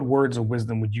 What words of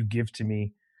wisdom would you give to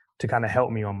me to kind of help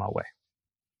me on my way?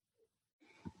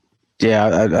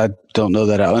 Yeah, I don't know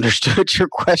that I understood your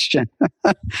question.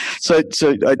 So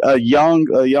a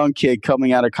young kid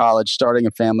coming out of college, starting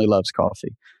a family, loves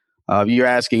coffee. You're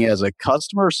asking as a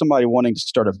customer or somebody wanting to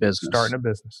start a business? Starting a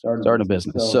business. Starting a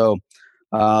business. So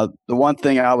the one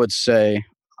thing I would say,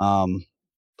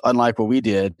 unlike what we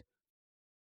did,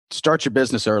 start your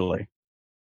business early.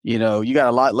 You know, you got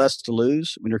a lot less to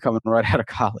lose when you're coming right out of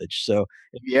college. So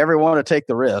if you ever want to take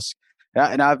the risk,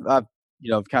 and I've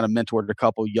kind of mentored a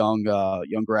couple young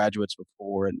graduates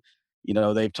before, and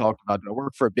they've talked about, do I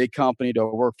work for a big company? Do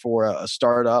I work for a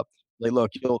startup?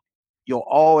 Look, you'll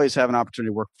always have an opportunity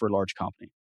to work for a large company.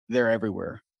 They're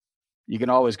everywhere. You can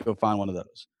always go find one of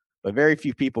those. But very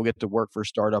few people get to work for a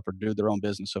startup or do their own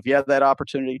business. So if you have that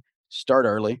opportunity, start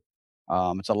early.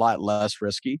 It's a lot less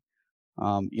risky.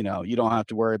 You don't have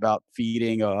to worry about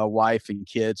feeding a wife and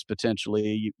kids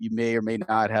potentially. You may or may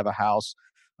not have a house.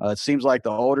 It seems like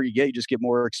the older you get, you just get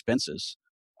more expenses.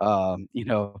 Um, you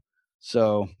know,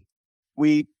 so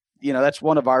we, that's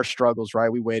one of our struggles,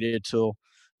 right? We waited till,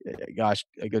 gosh,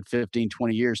 a good 15,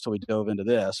 20 years till we dove into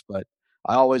this. But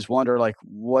I always wonder, like,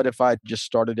 what if I just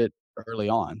started it early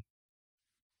on?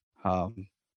 Um,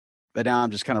 but now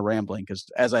I'm just kind of rambling because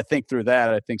as I think through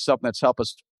that, I think something that's helped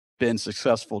us been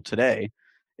successful today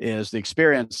is the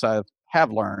experience I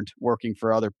have learned working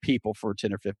for other people for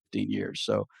 10 or 15 years.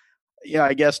 So, yeah,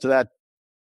 I guess to that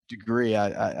degree,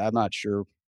 I'm not sure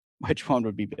which one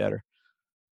would be better.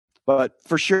 But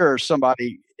for sure,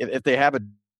 somebody, if they have a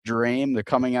dream, they're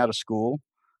coming out of school,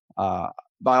 uh,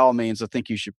 by all means, I think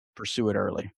you should pursue it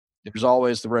early. There's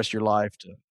always the rest of your life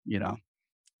you know,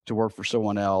 to work for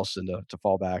someone else and to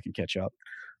fall back and catch up.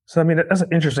 So, I mean, that's an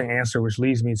interesting answer, which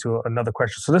leads me to another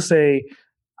question. So let's say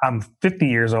I'm 50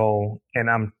 years old and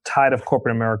I'm tired of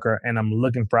corporate America and I'm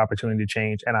looking for opportunity to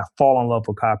change and I fall in love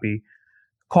with coffee.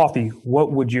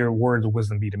 What would your words of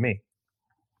wisdom be to me?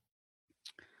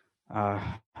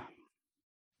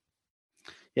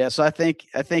 Yeah, so I think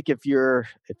if you're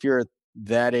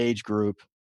that age group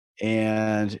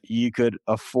and you could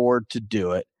afford to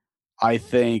do it, I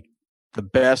think the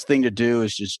best thing to do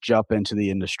is just jump into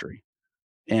the industry,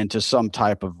 into some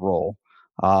type of role.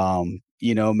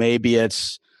 Maybe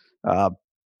it's uh,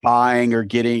 buying or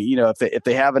getting, if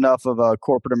they have enough of a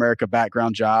corporate America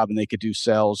background job and they could do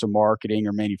sales or marketing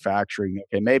or manufacturing,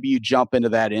 okay, maybe you jump into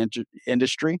that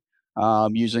industry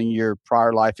using your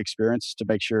prior life experience to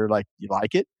make sure like you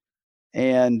like it.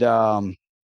 And yeah,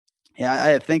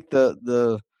 I think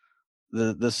the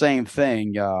same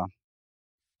thing.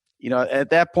 At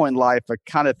that point in life, I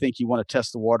kind of think you want to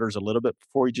test the waters a little bit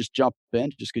before you just jump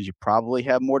in, just because you probably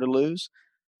have more to lose.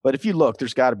 But if you look,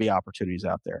 there's got to be opportunities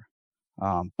out there.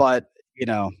 But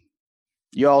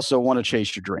you also want to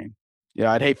chase your dream.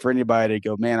 I'd hate for anybody to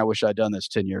go, man, I wish I'd done this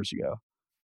 10 years ago.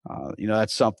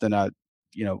 That's something I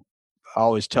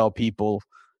always tell people,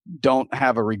 don't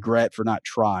have a regret for not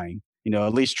trying.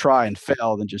 At least try and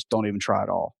fail, then just don't even try at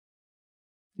all.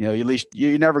 At least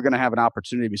you're never going to have an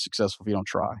opportunity to be successful if you don't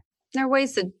try. There are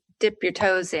ways to dip your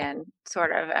toes in,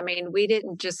 sort of. I mean, we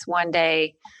didn't just one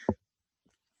day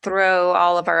throw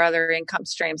all of our other income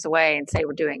streams away and say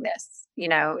we're doing this.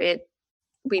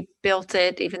 We built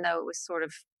it, even though it was sort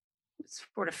of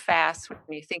fast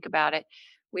when you think about it.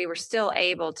 We were still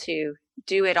able to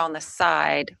do it on the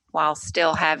side while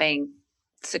still having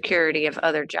security of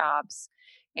other jobs.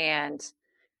 And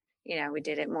we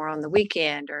did it more on the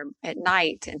weekend or at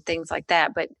night and things like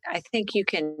that. But I think you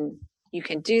can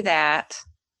do that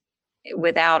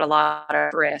without a lot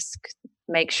of risk.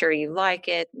 Make sure you like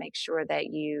it. Make sure that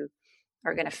you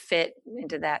are going to fit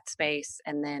into that space,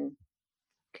 and then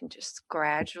can just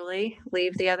gradually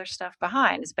leave the other stuff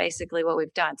behind. Is basically what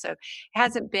we've done. So it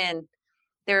hasn't been.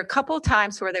 There are a couple of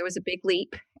times where there was a big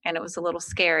leap and it was a little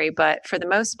scary, but for the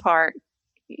most part,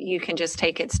 you can just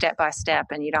take it step by step,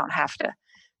 and you don't have to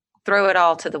throw it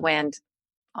all to the wind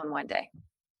on one day.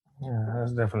 Yeah,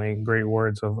 that's definitely great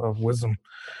words of wisdom.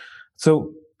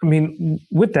 So, I mean,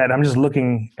 with that, I'm just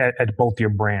looking at both your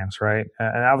brands, right?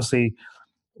 And obviously,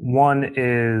 one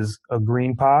is a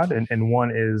green pod and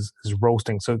one is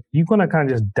roasting. So you're going to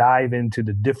kind of just dive into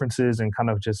the differences and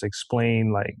kind of just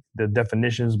explain like the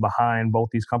definitions behind both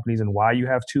these companies and why you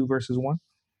have two versus one?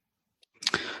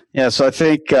 Yeah, so I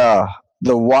think the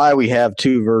why we have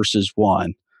two versus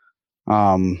one,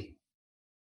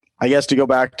 I guess to go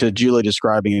back to Julie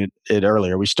describing it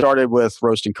earlier, we started with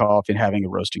roasting coffee and having a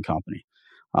roasting company.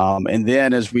 And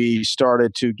then as we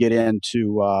started to get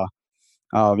into,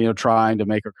 trying to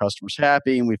make our customers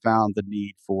happy, and we found the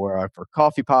need for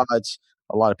coffee pods.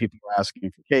 A lot of people were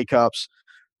asking for K-Cups.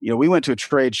 We went to a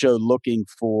trade show looking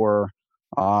for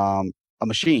a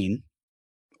machine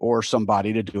or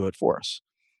somebody to do it for us.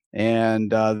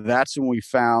 And that's when we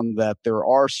found that there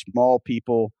are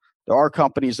there are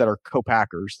companies that are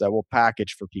co-packers that will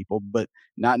package for people, but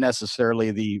not necessarily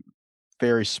the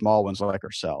very small ones like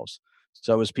ourselves.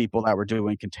 So it was people that were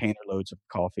doing container loads of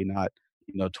coffee, not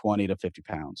 20 to 50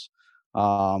 pounds.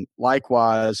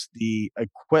 Likewise, the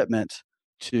equipment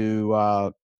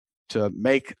to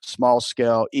make small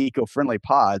scale eco-friendly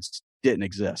pods didn't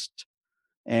exist.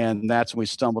 And that's when we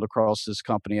stumbled across this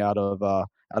company out of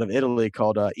Italy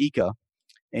called ICA,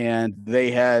 and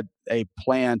they had a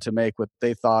plan to make what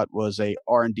they thought was a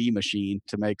R&D machine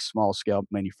to make small scale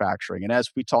manufacturing. And as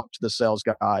we talked to the sales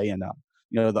guy and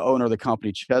the owner of the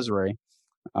company, Cesare,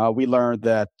 we learned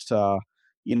that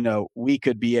we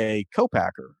could be a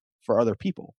co-packer for other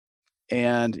people.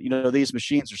 And, these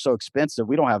machines are so expensive,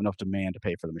 we don't have enough demand to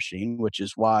pay for the machine, which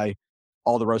is why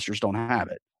all the roasters don't have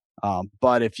it.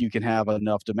 But if you can have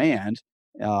enough demand,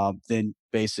 then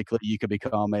basically you could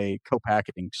become a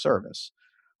co-packing service.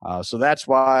 So that's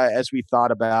why, as we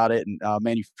thought about it, and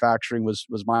manufacturing was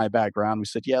my background, we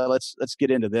said, yeah, let's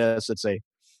get into this. It's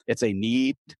a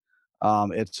need.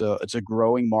 It's a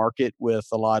growing market with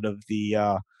a lot of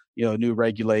the new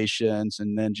regulations,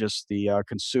 and then just the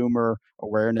consumer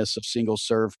awareness of single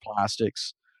serve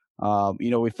plastics.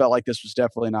 We felt like this was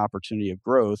definitely an opportunity of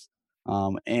growth,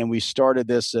 and we started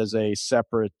this as a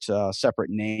separate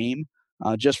name,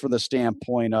 just from the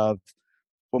standpoint of,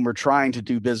 when we're trying to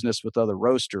do business with other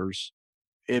roasters,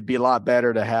 it'd be a lot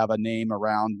better to have a name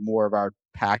around more of our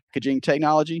packaging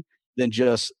technology than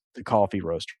just the coffee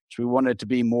roasters. We wanted it to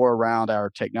be more around our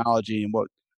technology and what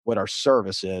our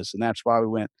service is. And that's why we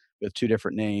went with 2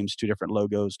 different names, 2 different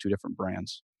logos, 2 different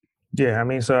brands. Yeah,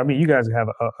 you guys have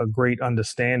a great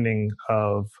understanding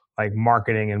of like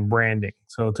marketing and branding.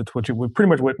 So pretty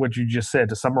much what you just said,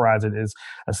 to summarize it, is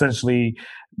essentially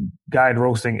Guide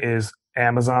Roasting is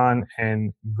Amazon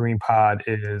and Green Pod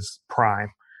is Prime,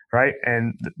 right?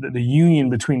 And the union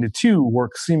between the two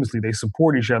works seamlessly. They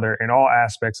support each other in all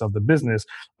aspects of the business,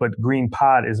 but Green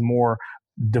Pod is more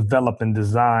developed and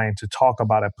designed to talk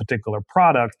about a particular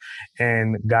product,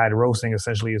 and Guide Roasting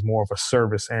essentially is more of a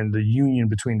service, and the union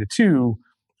between the two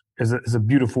is a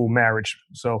beautiful marriage.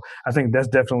 So I think that's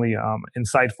definitely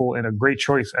insightful and a great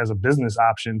choice as a business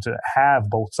option to have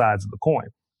both sides of the coin.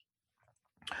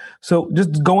 So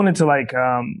just going into like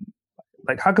how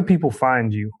could people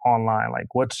find you online?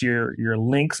 Like, what's your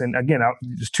links? And again,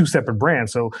 just 2 separate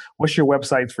brands. So what's your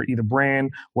websites for either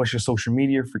brand? What's your social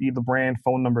media for either brand,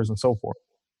 phone numbers, and so forth?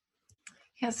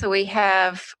 Yeah, so we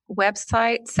have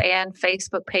websites and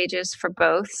Facebook pages for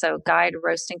both. So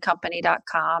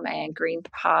guideroastingcompany.com and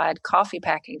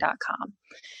greenpodcoffeepacking.com.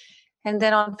 And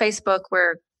then on Facebook,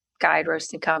 we're Guide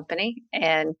Roasting Company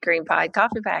and Green Pod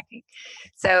Coffee Packing.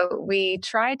 So we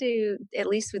try to, at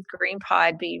least with Green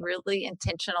Pod, be really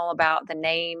intentional about the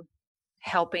name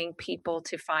helping people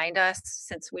to find us,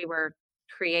 since we were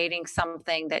creating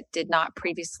something that did not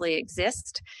previously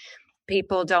exist.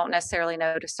 People don't necessarily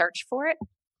know to search for it.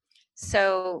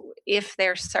 So if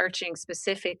they're searching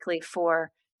specifically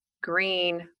for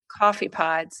green coffee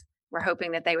pods, we're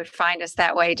hoping that they would find us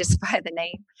that way just by the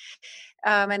name.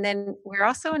 And then we're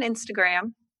also on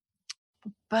Instagram,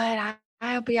 but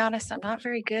I'll be honest, I'm not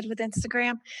very good with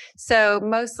Instagram. So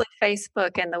mostly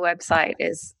Facebook, and the website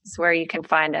is where you can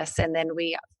find us. And then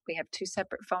we have 2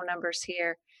 separate phone numbers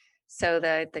here. So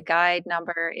the guide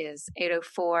number is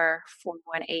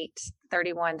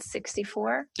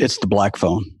 804-418-3164. It's the black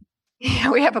phone.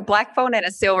 Yeah, we have a black phone and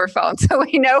a silver phone, so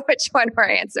we know which one we're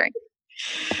answering.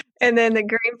 And then the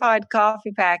Green Pod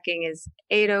Coffee Packing is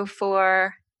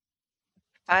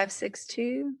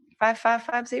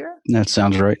 804-562-5550. That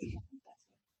sounds right.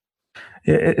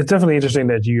 It's definitely interesting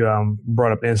that you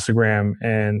brought up Instagram,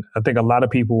 and I think a lot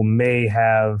of people may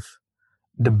have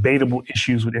debatable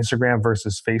issues with Instagram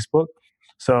versus Facebook.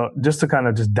 So just to kind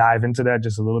of just dive into that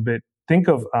just a little bit, think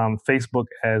of Facebook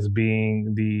as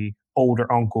being the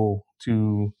older uncle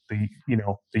to the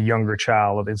younger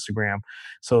child of Instagram.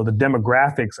 So the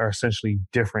demographics are essentially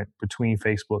different between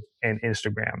Facebook and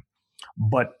Instagram.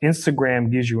 But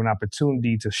Instagram gives you an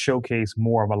opportunity to showcase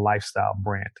more of a lifestyle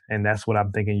brand. And that's what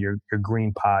I'm thinking your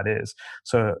Green Pod is.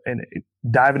 So, and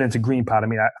diving into Green Pod,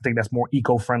 I think that's more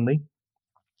eco-friendly.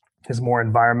 It's more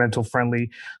environmental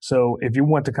friendly. So if you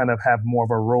want to kind of have more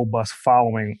of a robust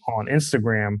following on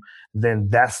Instagram, then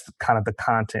that's kind of the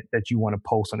content that you want to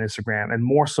post on Instagram, and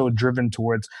more so driven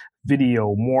towards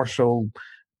video, more so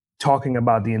talking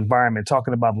about the environment,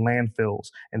 talking about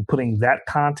landfills, and putting that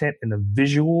content in a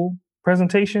visual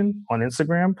presentation on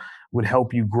Instagram would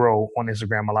help you grow on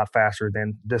Instagram a lot faster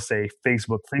than just say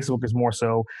Facebook. Facebook is more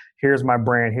so, here's my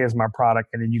brand, here's my product,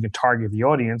 and then you can target the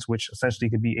audience, which essentially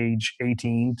could be age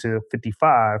 18 to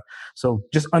 55. So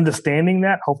just understanding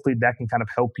that, hopefully that can kind of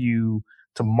help you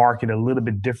to market a little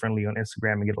bit differently on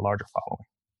Instagram and get a larger following.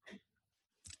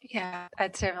 Yeah,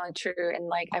 that's definitely true. And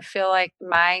like, I feel like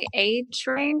my age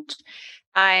range,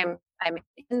 I'm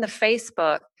in the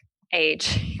Facebook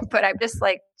age, but I'm just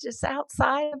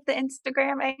outside of the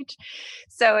Instagram age.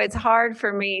 So it's hard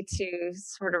for me to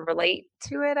sort of relate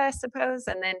to it, I suppose.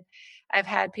 And then I've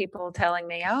had people telling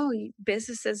me, oh,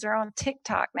 businesses are on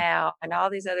TikTok now and all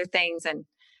these other things. And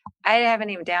I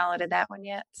haven't even downloaded that one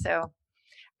yet. So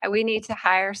we need to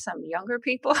hire some younger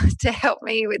people to help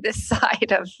me with this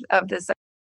side of this.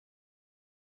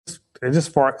 It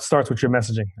just starts with your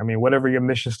messaging. I mean, whatever your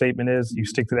mission statement is, you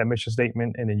stick to that mission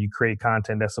statement, and then you create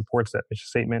content that supports that mission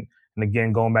statement. And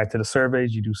again, going back to the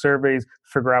surveys, you do surveys,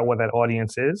 figure out what that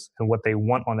audience is and what they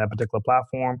want on that particular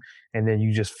platform. And then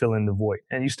you just fill in the void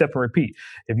and you step and repeat.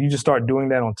 If you just start doing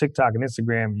that on TikTok and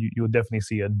Instagram, you'll definitely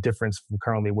see a difference from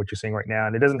currently what you're seeing right now.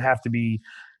 And it doesn't have to be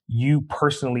you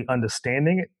personally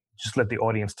understanding it. Just let the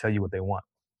audience tell you what they want.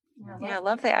 Yeah, I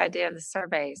love the idea of the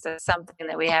surveys. That's something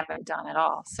that we haven't done at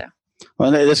all. So, well,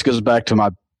 this goes back to my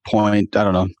point, I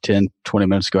don't know, 10, 20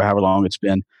 minutes ago, however long it's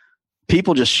been.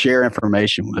 People just share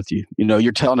information with you.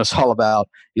 You're telling us all about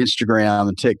Instagram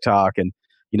and TikTok, and,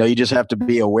 you just have to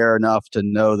be aware enough to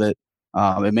know that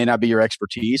it may not be your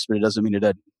expertise, but it doesn't mean it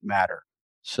doesn't matter.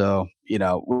 So,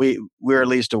 we're at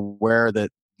least aware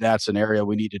that that's an area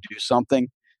we need to do something.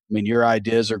 I mean, your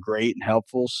ideas are great and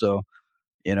helpful. So,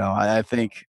 I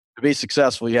think to be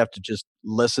successful, you have to just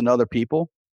listen to other people.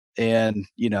 And,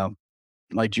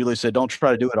 like Julie said, don't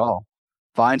try to do it all.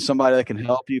 Find somebody that can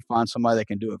help you, find somebody that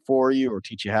can do it for you or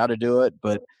teach you how to do it.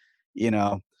 But,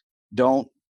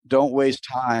 don't waste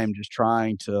time just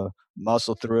trying to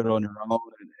muscle through it on your own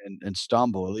and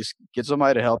stumble. At least get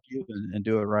somebody to help you and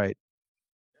do it right.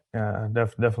 Yeah,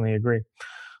 definitely agree.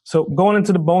 So going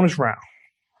into the bonus round,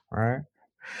 all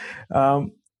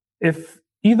right? If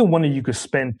either one of you could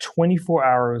spend 24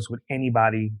 hours with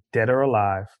anybody, dead or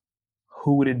alive,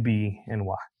 who would it be and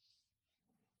why?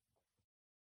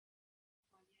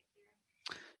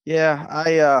 Yeah,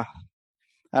 I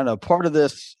don't know. Part of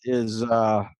this is,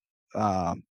 I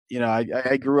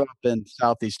grew up in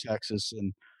Southeast Texas,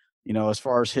 and as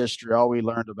far as history, all we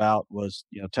learned about was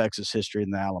Texas history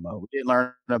and the Alamo. We didn't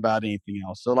learn about anything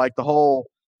else. So like the whole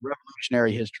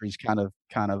revolutionary history is kind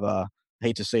of I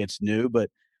hate to say it's new,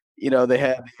 but they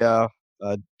had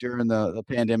during the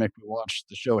pandemic we watched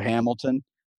the show Hamilton.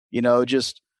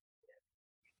 Just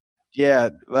yeah,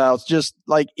 well, it's just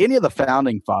like any of the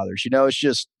founding fathers, it's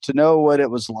just to know what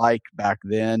it was like back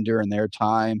then during their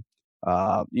time,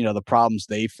 the problems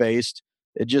they faced.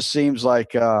 It just seems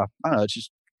like, I don't know, it's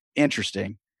just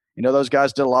interesting. Those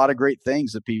guys did a lot of great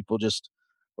things that people just,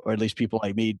 or at least people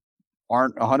like me,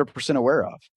 aren't 100% aware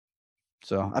of.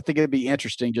 So I think it'd be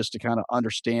interesting just to kind of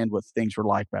understand what things were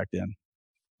like back then.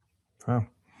 Oh.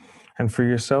 And for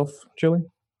yourself, Julie?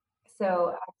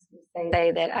 So I would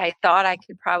say that I thought I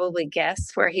could probably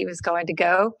guess where he was going to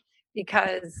go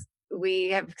because we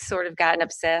have sort of gotten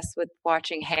obsessed with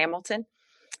watching Hamilton.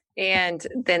 And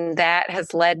then that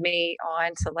has led me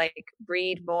on to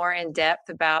read more in depth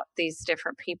about these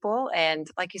different people. And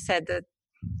like you said,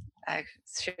 I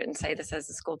shouldn't say this as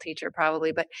a school teacher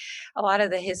probably, but a lot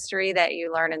of the history that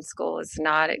you learn in school is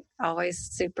not always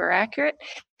super accurate.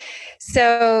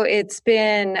 So it's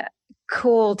been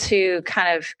cool to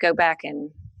kind of go back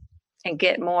and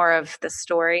get more of the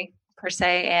story per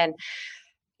se. And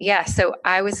yeah, so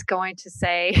I was going to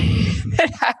say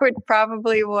that I would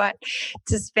probably want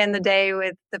to spend the day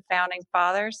with the founding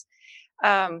fathers.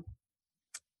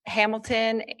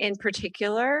 Hamilton in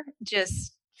particular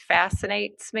just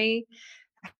fascinates me,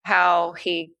 how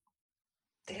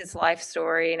his life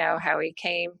story, how he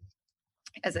came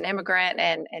as an immigrant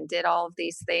and did all of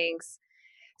these things.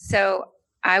 So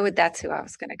that's who I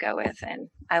was going to go with, and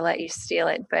I let you steal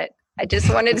it, but I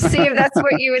just wanted to see if that's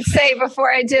what you would say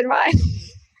before I did mine.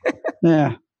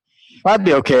 Yeah. I'd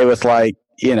be okay with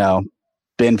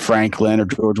Ben Franklin or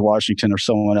George Washington or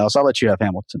someone else. I'll let you have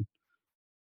Hamilton.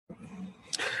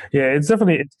 Yeah, it's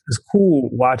cool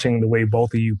watching the way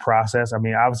both of you process. I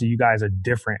mean, obviously you guys are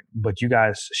different, but you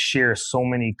guys share so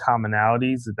many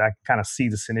commonalities that I kind of see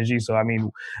the synergy. So, I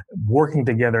mean, working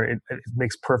together, it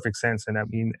makes perfect sense. And I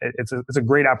mean, it's a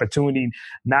great opportunity,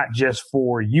 not just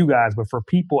for you guys, but for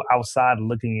people outside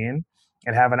looking in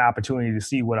and have an opportunity to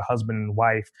see what a husband and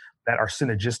wife that are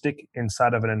synergistic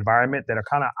inside of an environment that are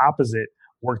kind of opposite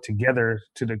work together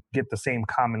to get the same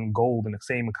common goal and the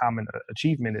same common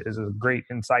achievement is a great,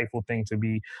 insightful thing to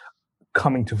be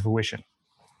coming to fruition.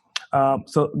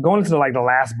 So going into the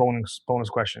last bonus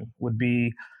question would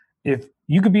be, if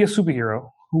you could be a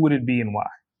superhero, who would it be and why?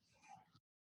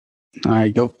 All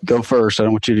right, go first. I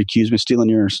don't want you to accuse me of stealing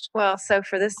yours. Well, so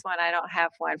for this one, I don't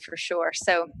have one for sure.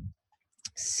 So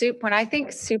when I think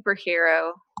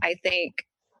superhero, I think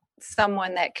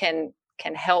someone that can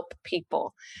help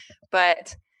people.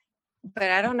 But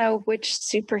I don't know which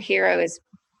superhero is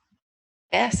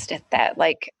best at that.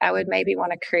 I would maybe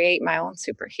want to create my own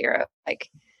superhero.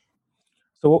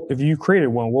 So if you created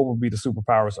one, what would be the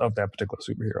superpowers of that particular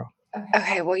superhero?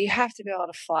 Okay, well, you have to be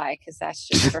able to fly because that's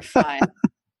just for fun.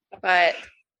 But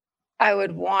I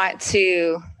would want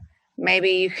to, maybe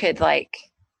you could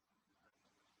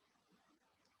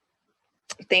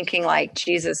thinking like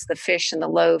Jesus, the fish and the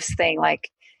loaves thing,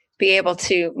 be able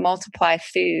to multiply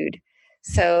food.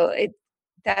 So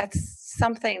That's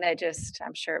something that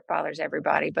I'm sure it bothers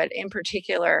everybody, but in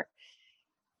particular,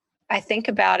 I think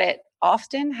about it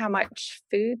often, how much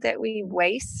food that we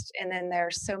waste. And then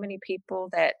there's so many people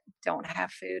that don't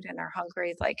have food and are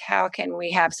hungry. Like, how can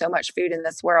we have so much food in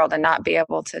this world and not be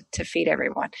able to feed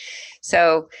everyone?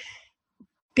 So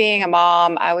being a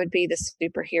mom, I would be the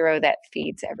superhero that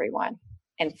feeds everyone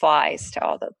and flies to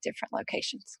all the different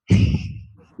locations.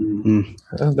 Mm-hmm.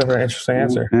 That's a very interesting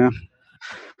answer. Yeah.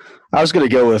 I was going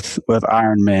to go with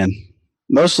Iron Man,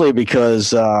 mostly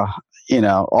because, all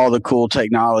the cool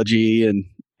technology and,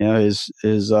 his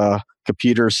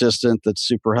computer assistant that's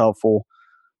super helpful.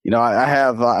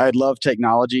 I love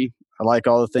technology. I like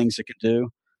all the things it can do.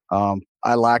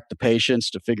 I lack the patience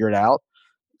to figure it out.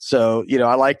 So,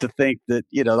 I like to think that,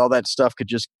 all that stuff could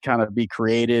just kind of be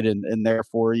created and there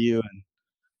for you.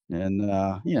 And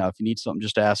if you need something,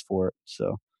 just ask for it.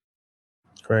 So.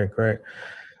 Great.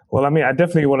 Well, I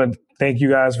definitely want to thank you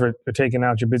guys for taking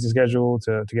out your busy schedule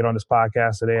to get on this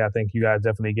podcast today. I think you guys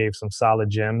definitely gave some solid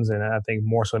gems. And I think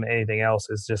more so than anything else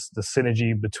is just the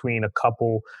synergy between a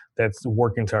couple that's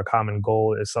working to a common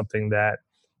goal is something that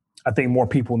I think more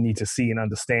people need to see and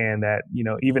understand that,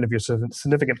 even if your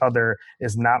significant other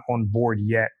is not on board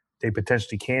yet, they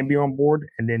potentially can be on board,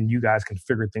 and then you guys can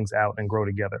figure things out and grow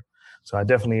together. So I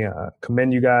definitely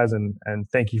commend you guys and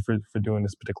thank you for doing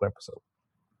this particular episode.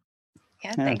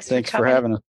 Yeah, thanks for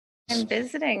having us and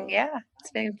visiting. Yeah,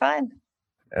 it's been fun.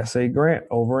 S.A. Grant,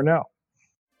 over and out.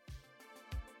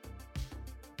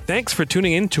 Thanks for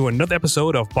tuning in to another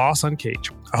episode of Boss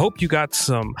Uncaged. I hope you got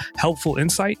some helpful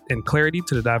insight and clarity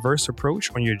to the diverse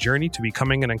approach on your journey to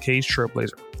becoming an uncaged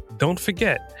trailblazer. Don't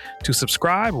forget to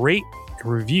subscribe, rate,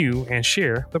 review, and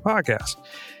share the podcast.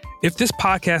 If this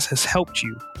podcast has helped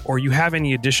you or you have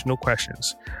any additional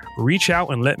questions, reach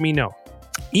out and let me know.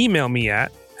 Email me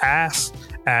at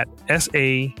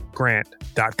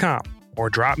ask@sagrant.com or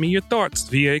drop me your thoughts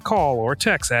via a call or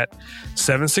text at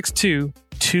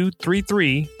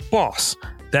 762-233-BOSS.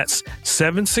 That's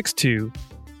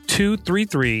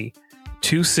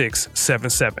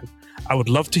 762-233-2677. I would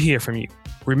love to hear from you.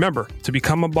 Remember, to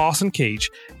become a boss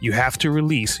uncaged, you have to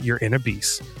release your inner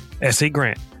beast. S.A.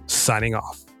 Grant, signing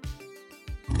off.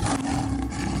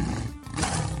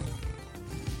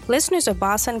 Listeners of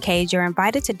Boss Uncaged are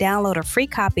invited to download a free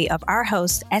copy of our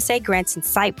host, S.A. Grant's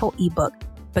insightful ebook,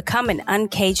 Become an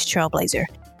Uncaged Trailblazer.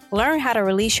 Learn how to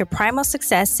release your primal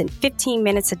success in 15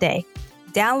 minutes a day.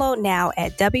 Download now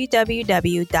at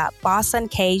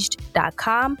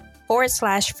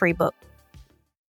www.bossuncaged.com/freebook.